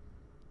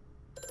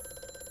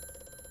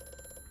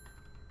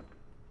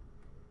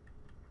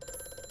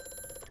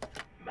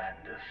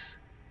 Mandus,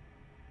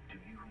 do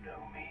you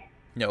know me?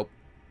 Nope.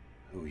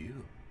 Who are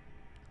you?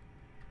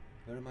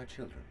 Where are my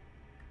children?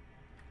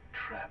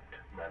 Trapped,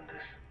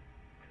 Mandus.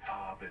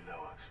 Far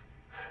below us.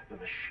 The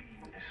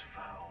machine is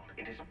fouled.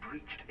 It is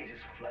breached. It is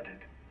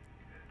flooded.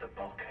 The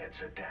bulkheads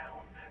are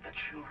down. The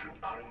children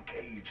are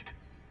encaged.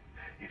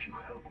 If you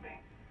help me,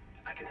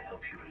 I can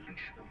help you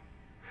release them.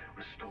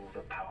 Restore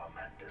the power,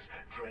 Mandus.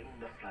 Drain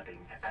the flooding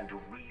and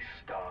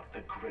restart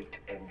the great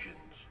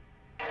engines.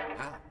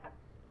 How?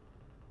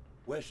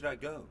 Where should I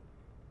go?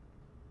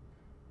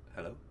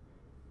 Hello?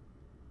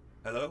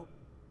 Hello?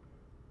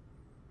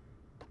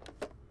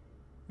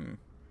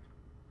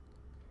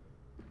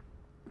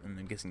 And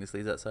I'm guessing this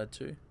leads outside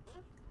too.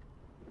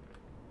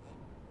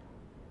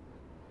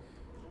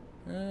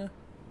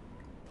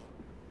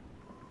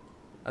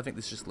 I think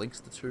this just links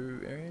the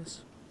two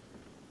areas.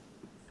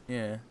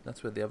 Yeah,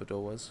 that's where the other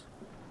door was.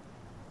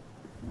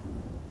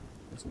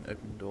 There's an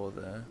open door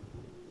there.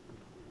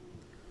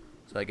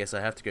 So I guess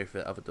I have to go for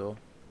the other door.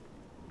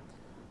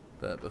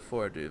 But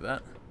before I do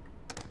that,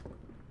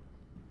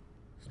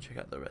 let's check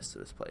out the rest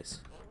of this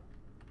place.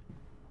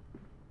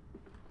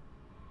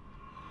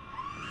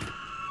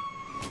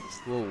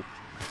 Whoa.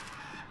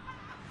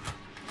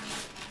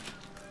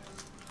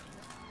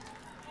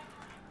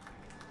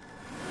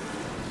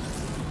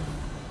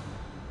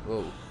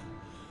 Whoa.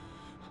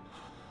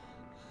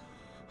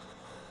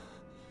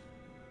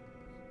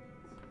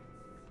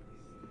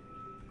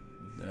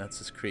 That's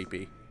just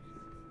creepy.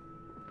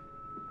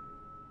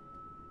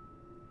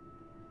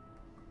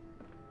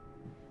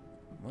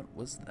 What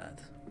was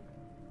that?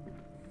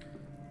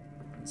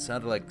 It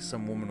sounded like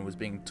some woman was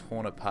being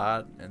torn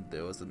apart and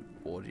there was an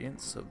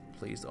audience of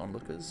pleased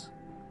onlookers.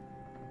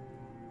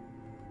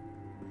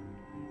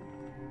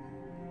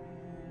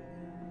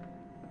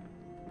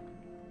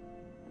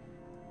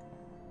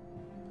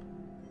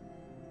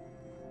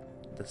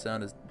 The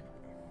sound is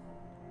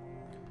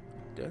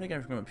definitely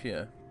coming from up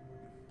here.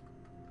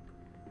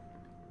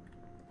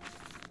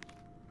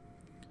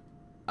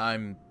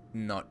 I'm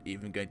not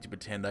even going to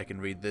pretend I can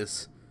read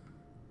this.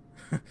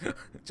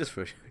 Just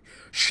for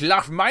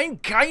Schlaf mein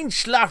kein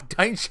Schlaf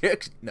dein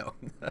Schick. No.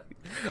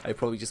 I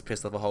probably just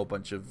pissed off a whole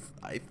bunch of,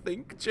 I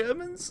think,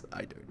 Germans?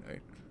 I don't know.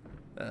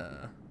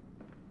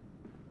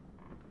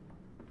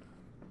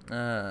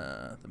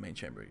 The main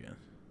chamber again.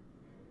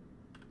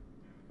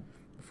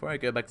 Before I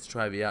go back to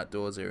try the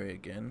outdoors area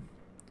again,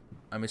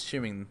 I'm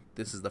assuming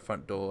this is the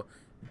front door,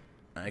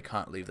 and I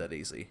can't leave that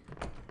easy.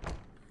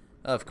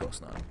 Of course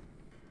not.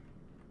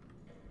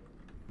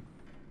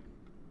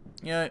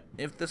 You know,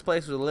 if this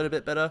place was a little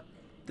bit better,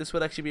 this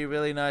would actually be a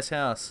really nice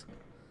house.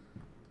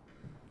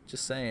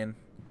 Just saying.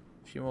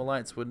 A few more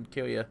lights wouldn't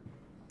kill you.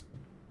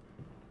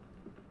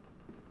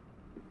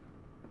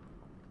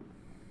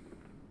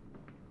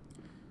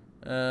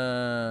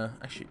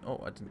 Actually,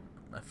 oh,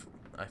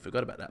 I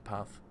forgot about that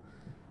path.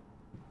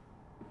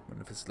 I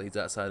wonder if this leads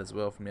outside as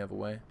well from the other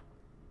way.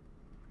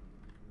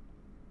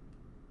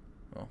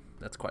 Well,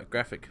 that's quite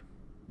graphic.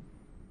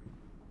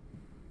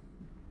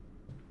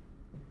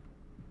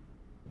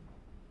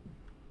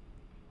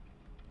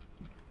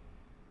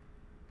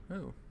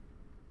 Oh.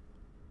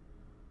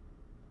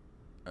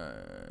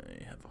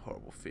 I have a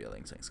horrible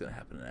feeling something's going to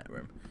happen in that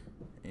room.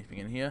 Anything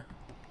in here?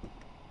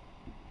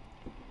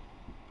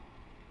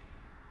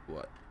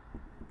 What?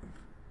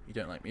 You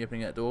don't like me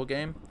opening that door,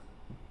 game?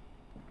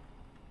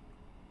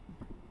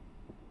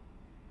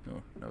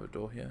 Oh, another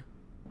door here.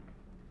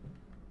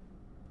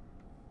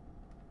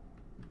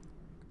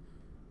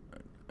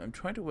 I'm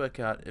trying to work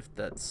out if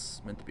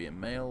that's meant to be a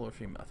male or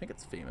female. I think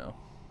it's female.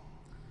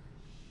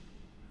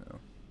 Oh.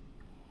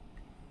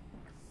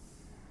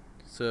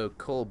 So,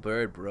 cool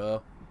bird,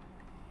 bro.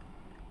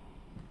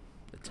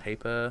 The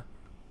tapir.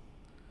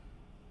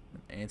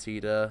 An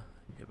anteater.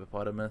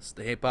 Hippopotamus.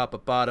 The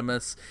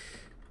hippopotamus.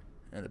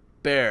 And a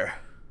bear.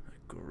 A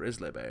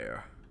grizzly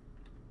bear.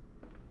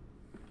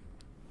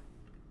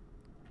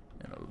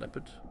 And a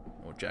leopard.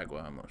 Or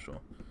jaguar, I'm not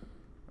sure.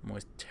 I'm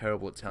always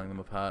terrible at telling them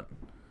apart.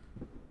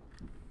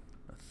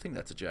 I think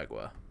that's a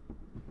jaguar.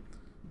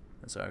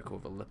 As I recall,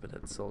 the leopard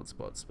had solid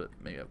spots, but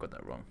maybe I've got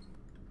that wrong.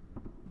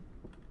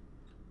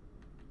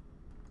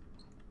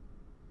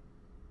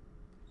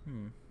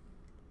 I'm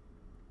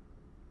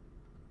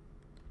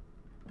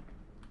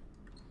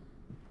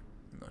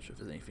not sure if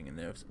there's anything in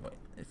there. Wait,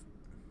 if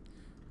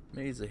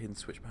maybe there's a hidden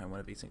switch behind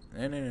one of these things.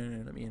 No,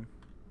 let me in.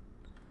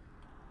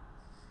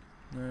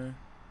 No.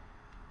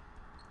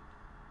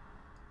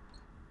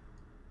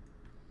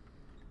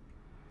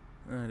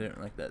 I don't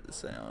like that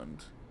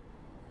sound.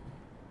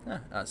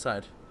 Ah,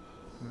 outside.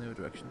 In the other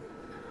direction.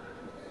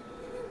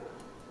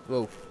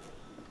 Whoa.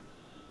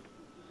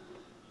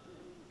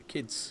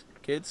 Kids,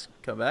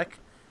 come back.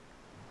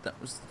 That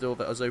was the door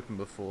that was open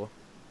before.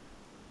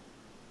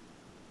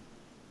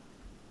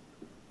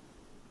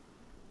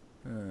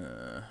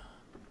 The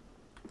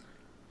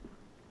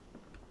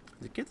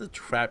kids are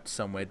trapped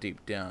somewhere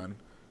deep down.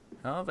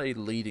 How are they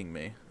leading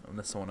me?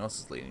 Unless someone else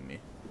is leading me.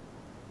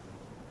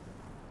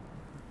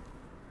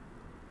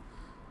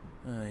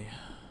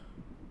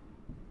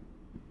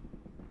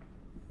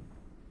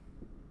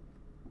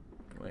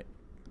 Wait.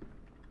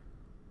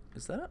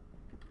 Is that?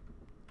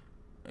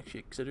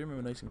 Actually, because I do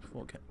remember noticing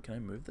before. Can I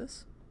move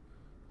this?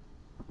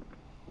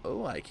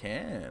 Oh, I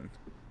can.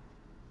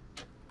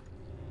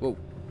 Whoa.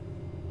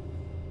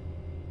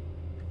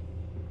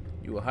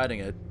 You were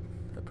hiding a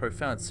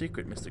profound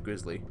secret, Mr.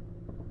 Grizzly.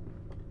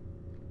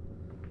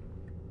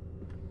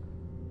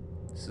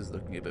 This is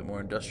looking a bit more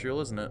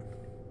industrial, isn't it?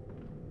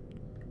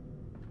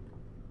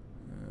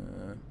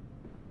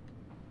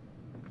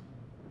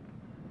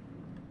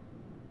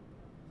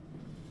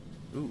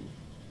 Ooh.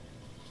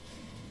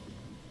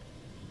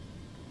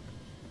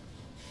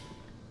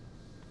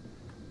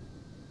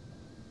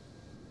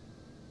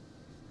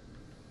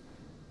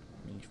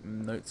 Any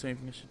notes or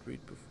anything I should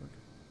read before?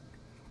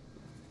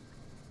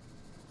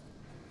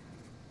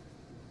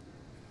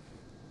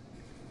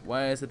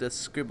 Why is it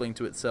scribbling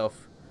to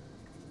itself?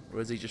 Or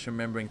is he just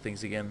remembering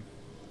things again?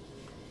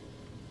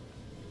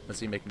 Is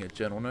he making a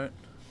journal note?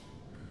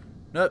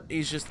 Nope,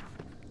 he's just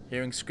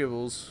hearing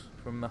scribbles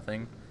from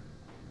nothing.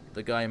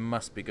 The guy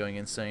must be going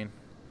insane.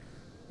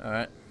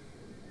 Alright.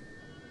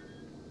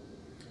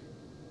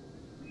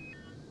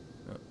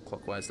 Oh,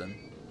 clockwise then.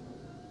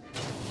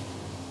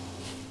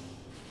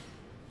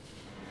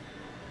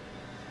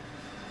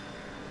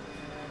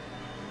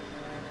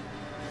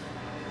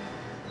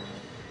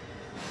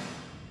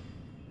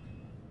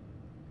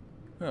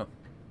 Oh.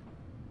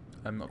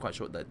 I'm not quite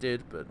sure what that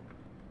did, but...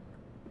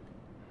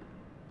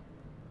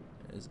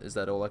 Is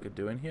that all I could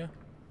do in here?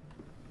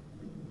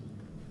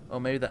 Oh,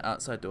 maybe the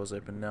outside door's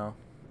open now.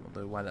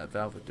 Although why that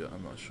valve would do it,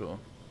 I'm not sure.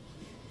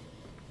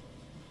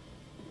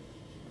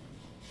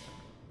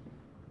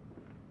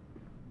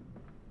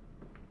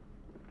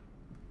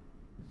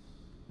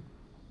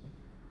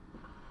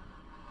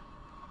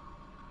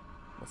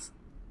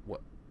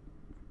 What?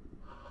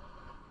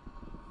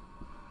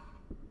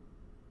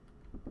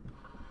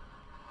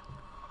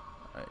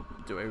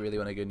 Do I really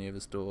want to go near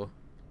this door?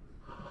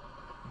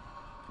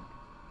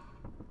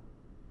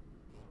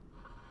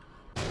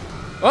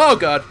 Oh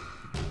god!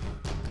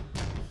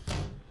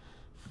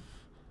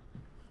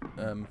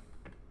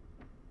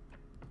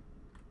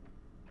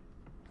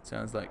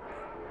 Sounds like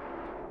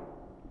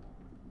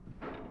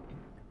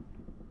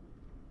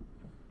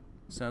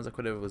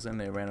whatever was in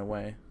there ran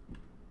away.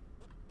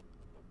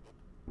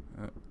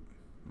 Oh,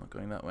 not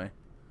going that way.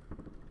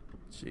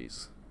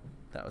 Jeez,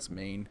 that was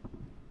mean.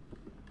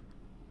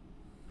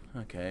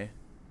 Okay,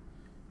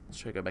 let's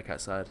try to go back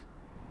outside.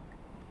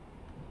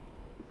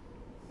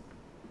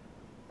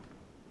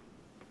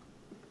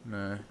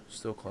 No,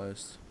 still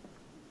closed.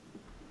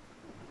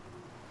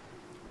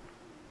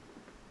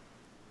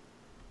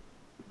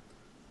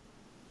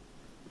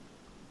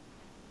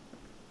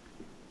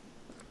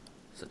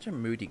 Such a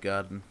moody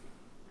garden.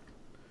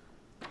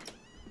 I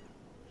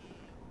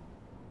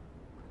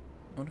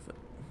wonder if it...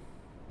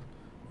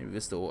 Maybe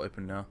this door will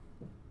open now.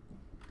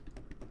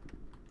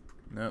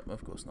 Nope,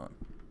 of course not.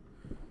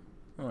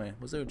 Oh yeah,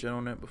 was there a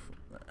general note before?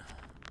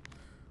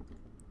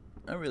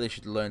 I really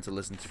should learn to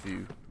listen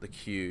to the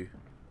cue.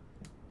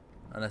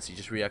 Unless he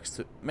just reacts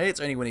to... Maybe it's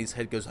only when his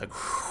head goes like...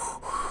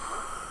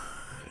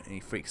 and he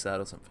freaks out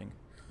or something.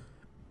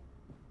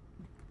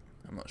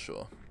 I'm not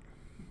sure.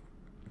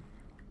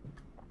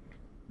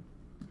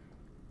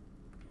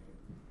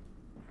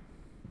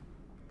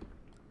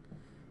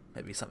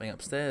 Maybe something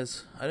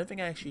upstairs. I don't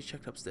think I actually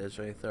checked upstairs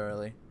very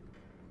thoroughly.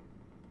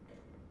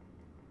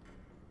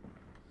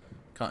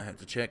 Can't hurt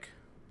to check.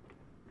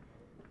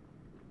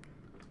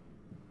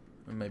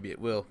 Or maybe it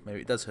will.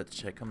 Maybe it does hurt to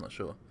check. I'm not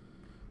sure.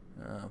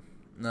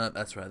 No,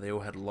 that's right. They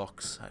all had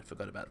locks. I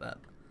forgot about that.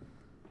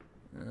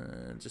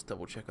 Just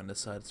double check on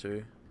this side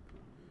too.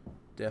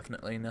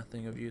 Definitely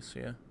nothing of use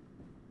here.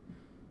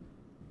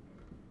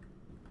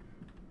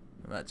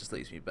 And that just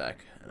leads me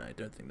back, and I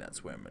don't think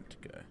that's where I'm meant to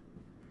go.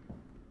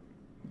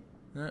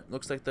 No,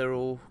 looks like they're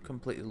all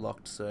completely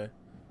locked, so...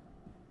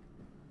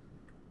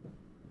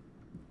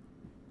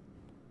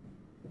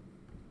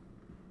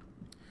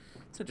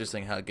 It's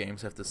interesting how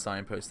games have to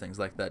signpost things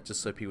like that just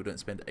so people don't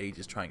spend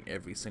ages trying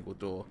every single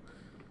door.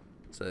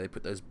 So they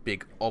put those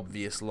big,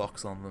 obvious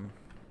locks on them.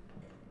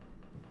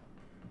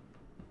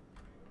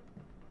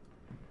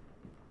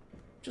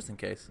 Just in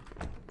case.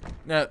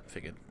 No,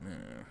 figured. No.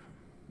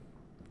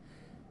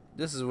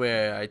 This is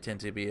where I tend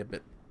to be a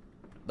bit...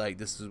 Like,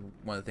 this is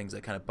one of the things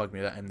that kind of bug me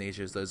about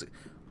Amnesia, is those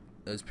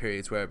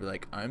periods where I'd be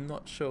like, I'm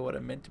not sure what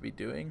I'm meant to be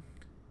doing.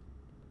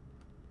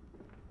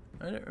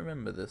 I don't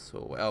remember this.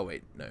 Or oh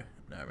wait, no,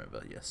 I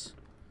remember. Yes,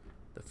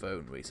 the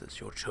phone where he says,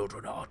 "Your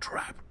children are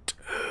trapped."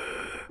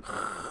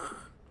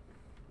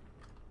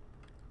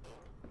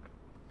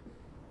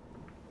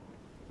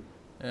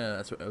 Yeah,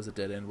 that's what. That was a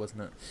dead end,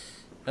 wasn't it?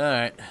 All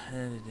right.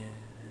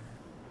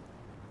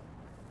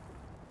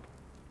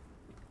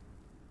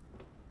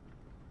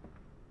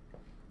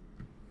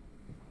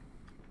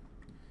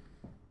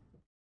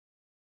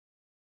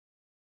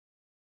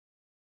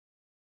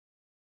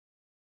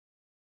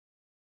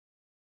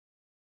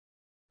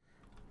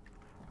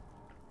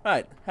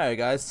 Right, hey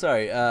guys,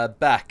 sorry,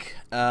 back.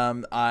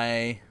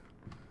 I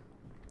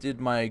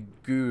did my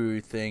guru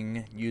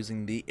thing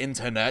using the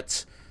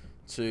internet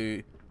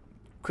to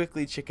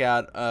quickly check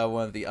out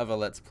one of the other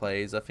Let's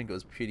Plays. I think it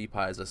was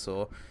PewDiePie's I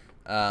saw.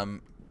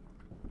 And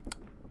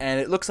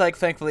it looks like,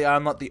 thankfully,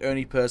 I'm not the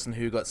only person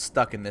who got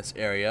stuck in this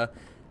area.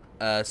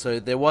 So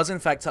there was, in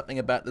fact, something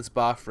about this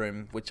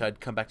bathroom, which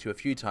I'd come back to a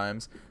few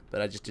times, but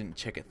I just didn't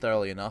check it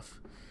thoroughly enough.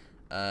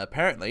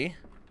 Apparently...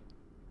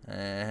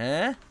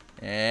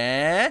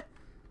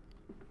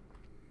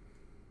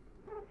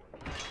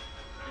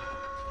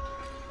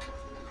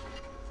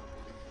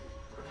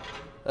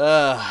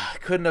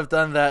 Couldn't have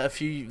done that a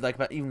few,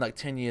 even like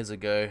 10 years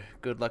ago.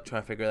 Good luck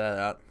trying to figure that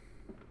out.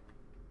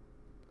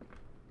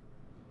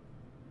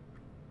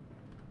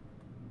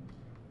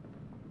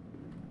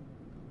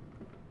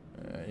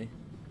 Alrighty.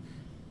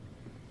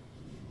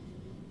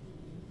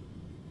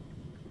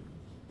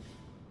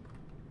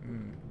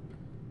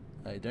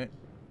 I don't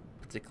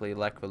particularly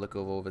like the look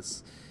of all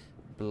this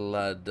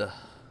blood.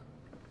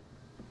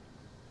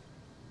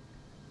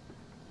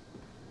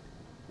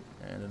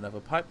 And another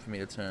pipe for me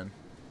to turn.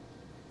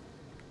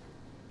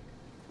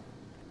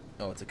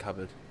 Oh, it's a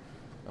cupboard.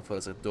 I thought it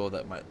was a door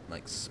that might,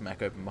 like,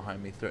 smack open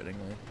behind me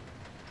threateningly.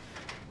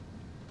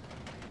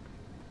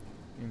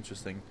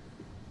 Interesting.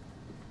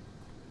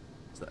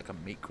 Is that like a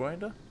meat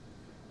grinder?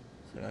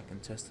 So I can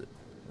test it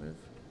with.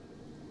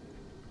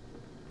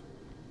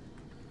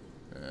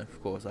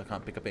 Of course, I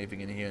can't pick up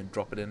anything in here and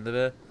drop it into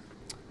there.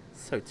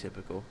 So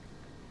typical.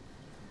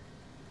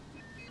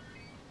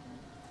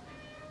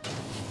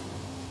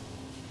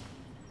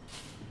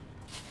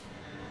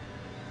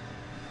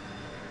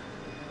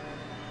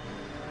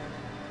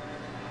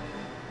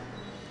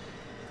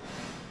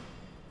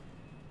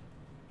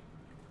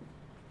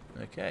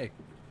 Okay.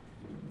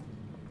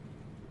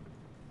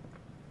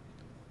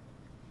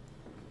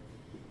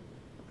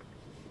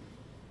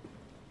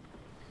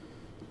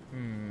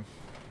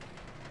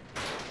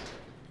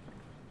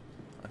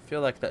 I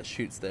feel like that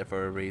chute's there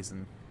for a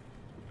reason.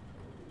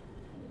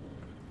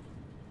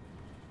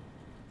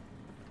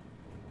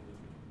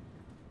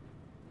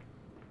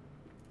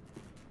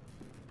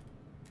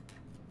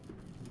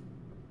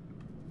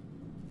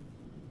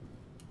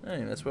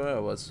 Hey, that's where I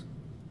was.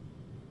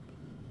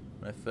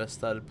 when I first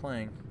started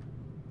playing.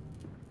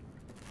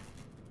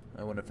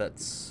 I wonder if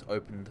that's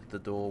opened the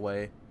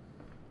doorway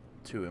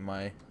to where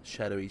my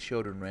shadowy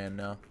children ran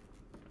now.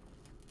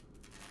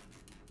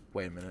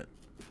 Wait a minute.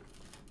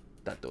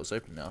 That door's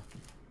open now.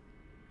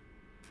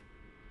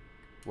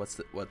 What?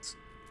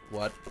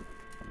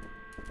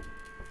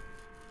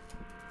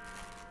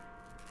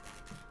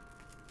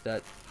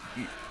 That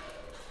you...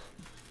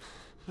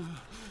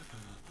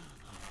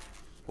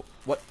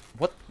 What?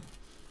 What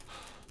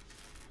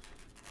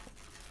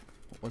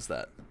was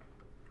that?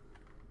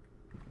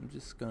 I'm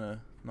just gonna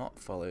not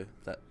follow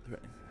that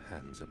threat.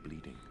 Hands are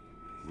bleeding,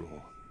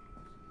 raw.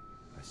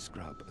 I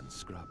scrub and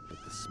scrub,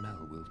 but the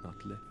smell will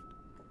not lift.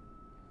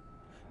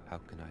 How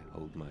can I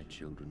hold my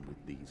children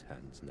with these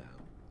hands now?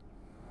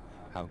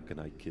 How can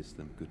I kiss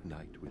them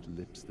goodnight with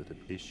lips that have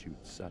issued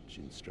such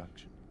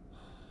instruction?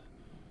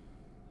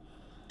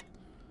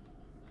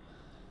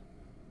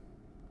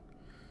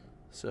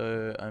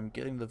 So I'm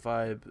getting the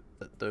vibe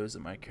that those are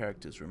my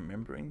characters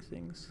remembering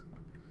things.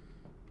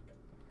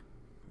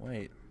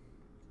 Wait.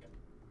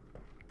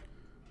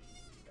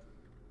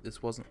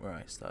 This wasn't where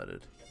I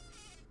started.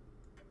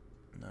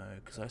 No,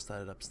 because I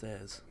started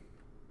upstairs.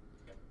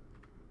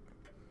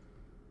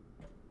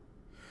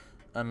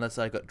 Unless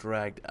I got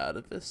dragged out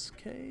of this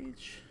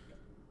cage.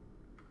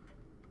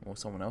 Or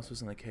someone else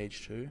was in the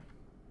cage too.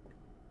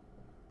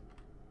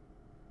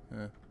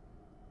 Huh.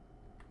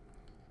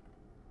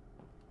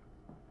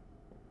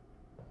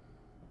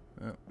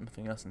 Oh,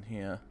 nothing else in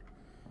here.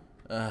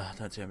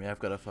 Don't tell me I've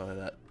got to follow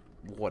that,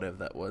 whatever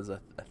that was.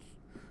 It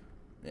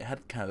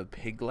had kind of a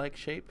pig-like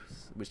shape,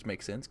 which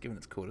makes sense given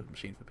it's called a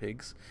machine for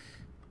pigs.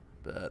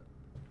 But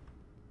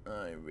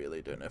I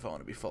really don't know if I want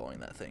to be following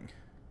that thing.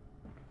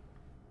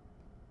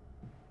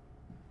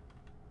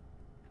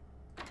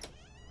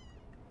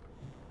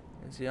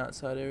 Is the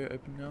outside area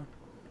open now?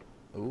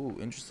 Ooh,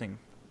 interesting.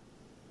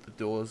 The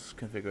doors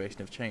configuration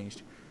have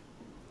changed.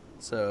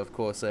 So of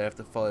course I have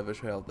to follow the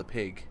trail of the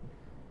pig.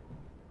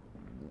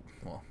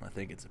 Well, I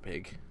think it's a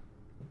pig.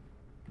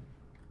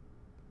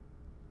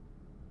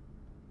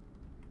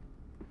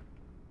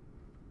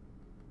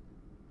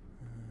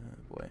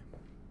 Boy.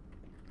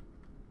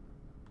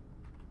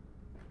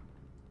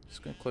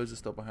 Just gonna close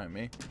this door behind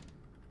me.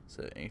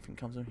 So anything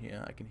comes from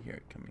here, I can hear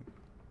it coming.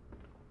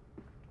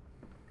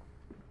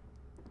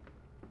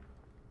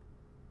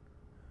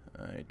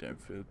 I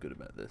don't feel good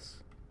about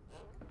this.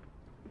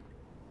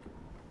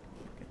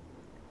 Okay.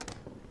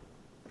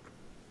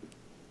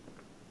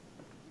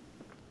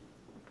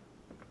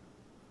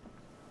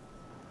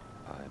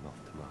 I am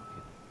off to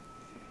market.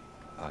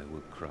 I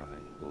will cry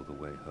all the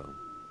way home.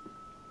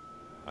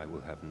 I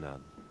will have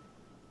none.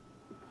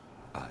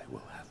 I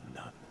will have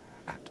none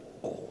at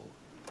all.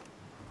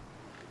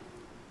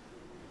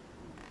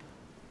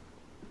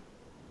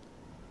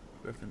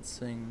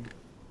 Referencing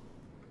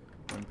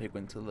when pig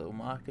went to little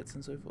markets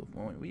and so forth.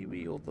 When went wee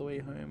wee all the way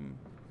home.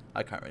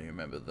 I can't really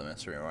remember the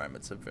nursery rhyme.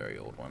 It's a very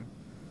old one.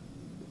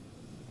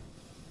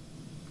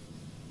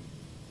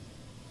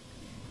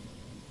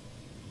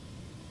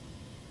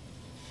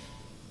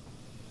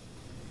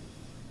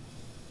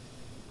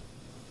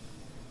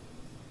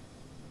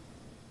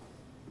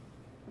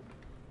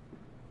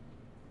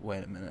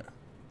 Wait a minute.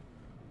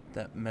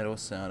 That metal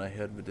sound I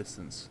heard in the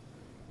distance.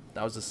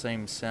 That was the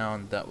same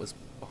sound that was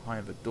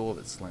behind the door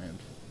that slammed.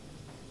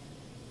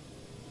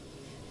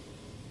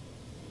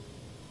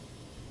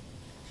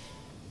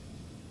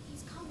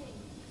 He's coming.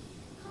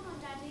 Come on,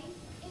 Daddy.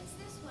 It's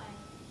this way.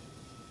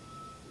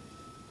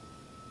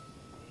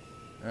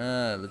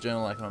 The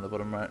journal icon on the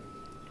bottom right.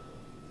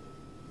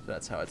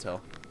 That's how I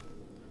tell.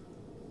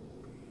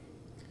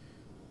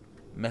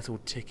 Metal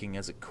ticking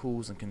as it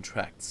cools and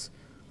contracts.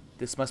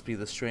 This must be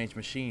the strange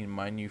machine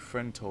my new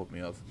friend told me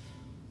of.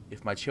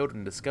 If my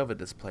children discovered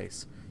this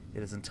place,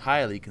 it is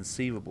entirely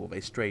conceivable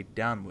they strayed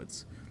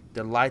downwards,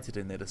 delighted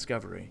in their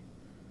discovery.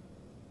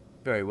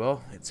 Very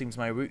well, it seems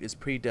my route is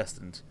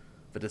predestined.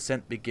 The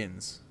descent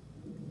begins.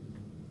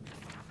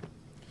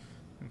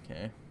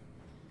 Okay.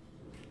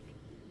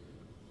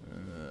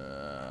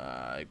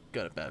 I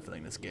got a bad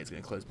feeling this gate's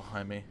gonna close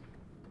behind me.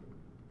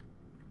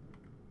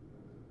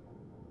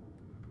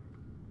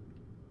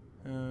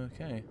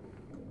 Okay.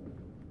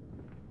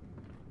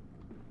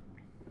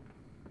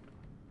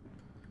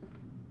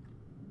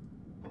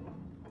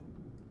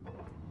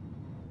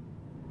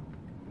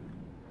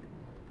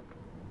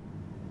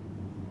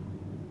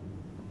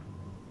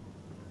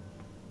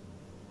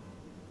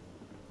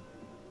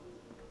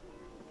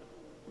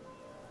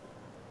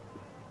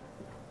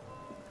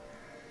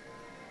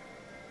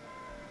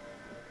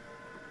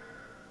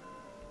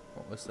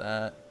 What's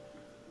that?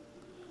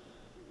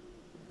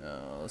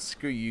 Oh,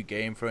 screw you,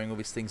 game, throwing all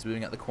these things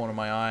moving out the corner of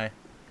my eye.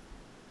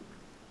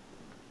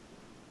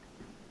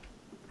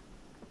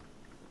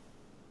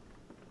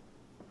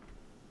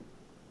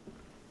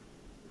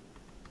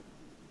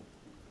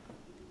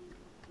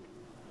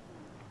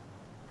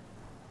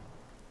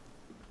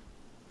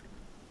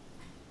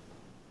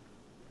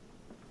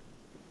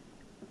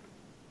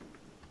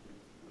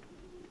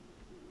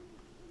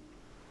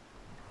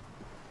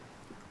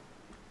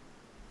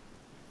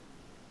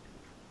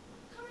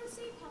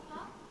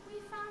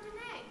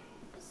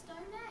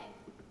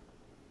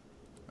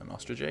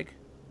 ostrich egg.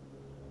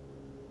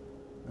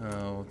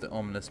 Oh, the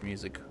ominous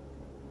music.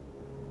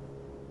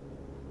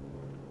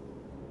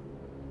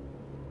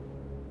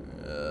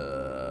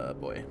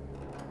 Boy.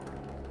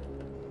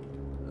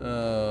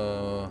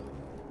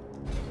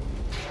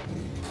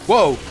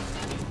 Whoa!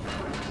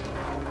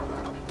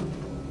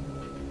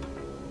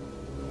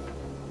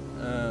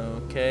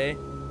 Okay.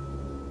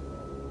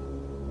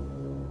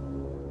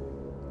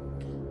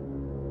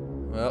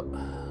 Well.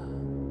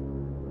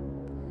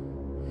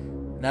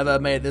 Now that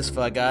I've made it this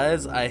far,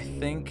 guys, I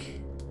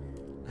think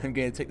I'm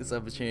going to take this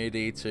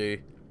opportunity to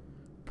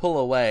pull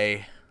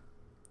away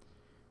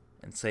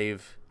and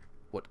save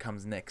what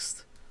comes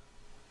next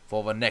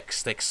for the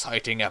next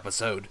exciting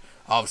episode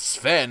of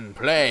Sven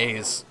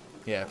Plays.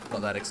 Yeah,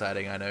 not that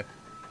exciting, I know.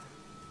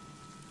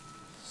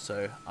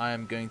 So I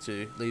am going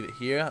to leave it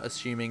here,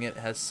 assuming it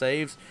has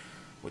saved,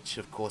 which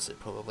of course it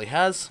probably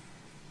has.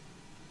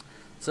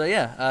 So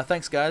yeah,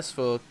 thanks guys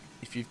for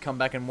if you've come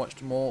back and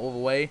watched more all the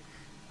way.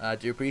 I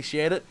do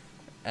appreciate it,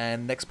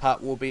 and next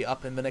part will be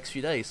up in the next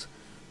few days.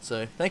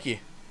 So thank you.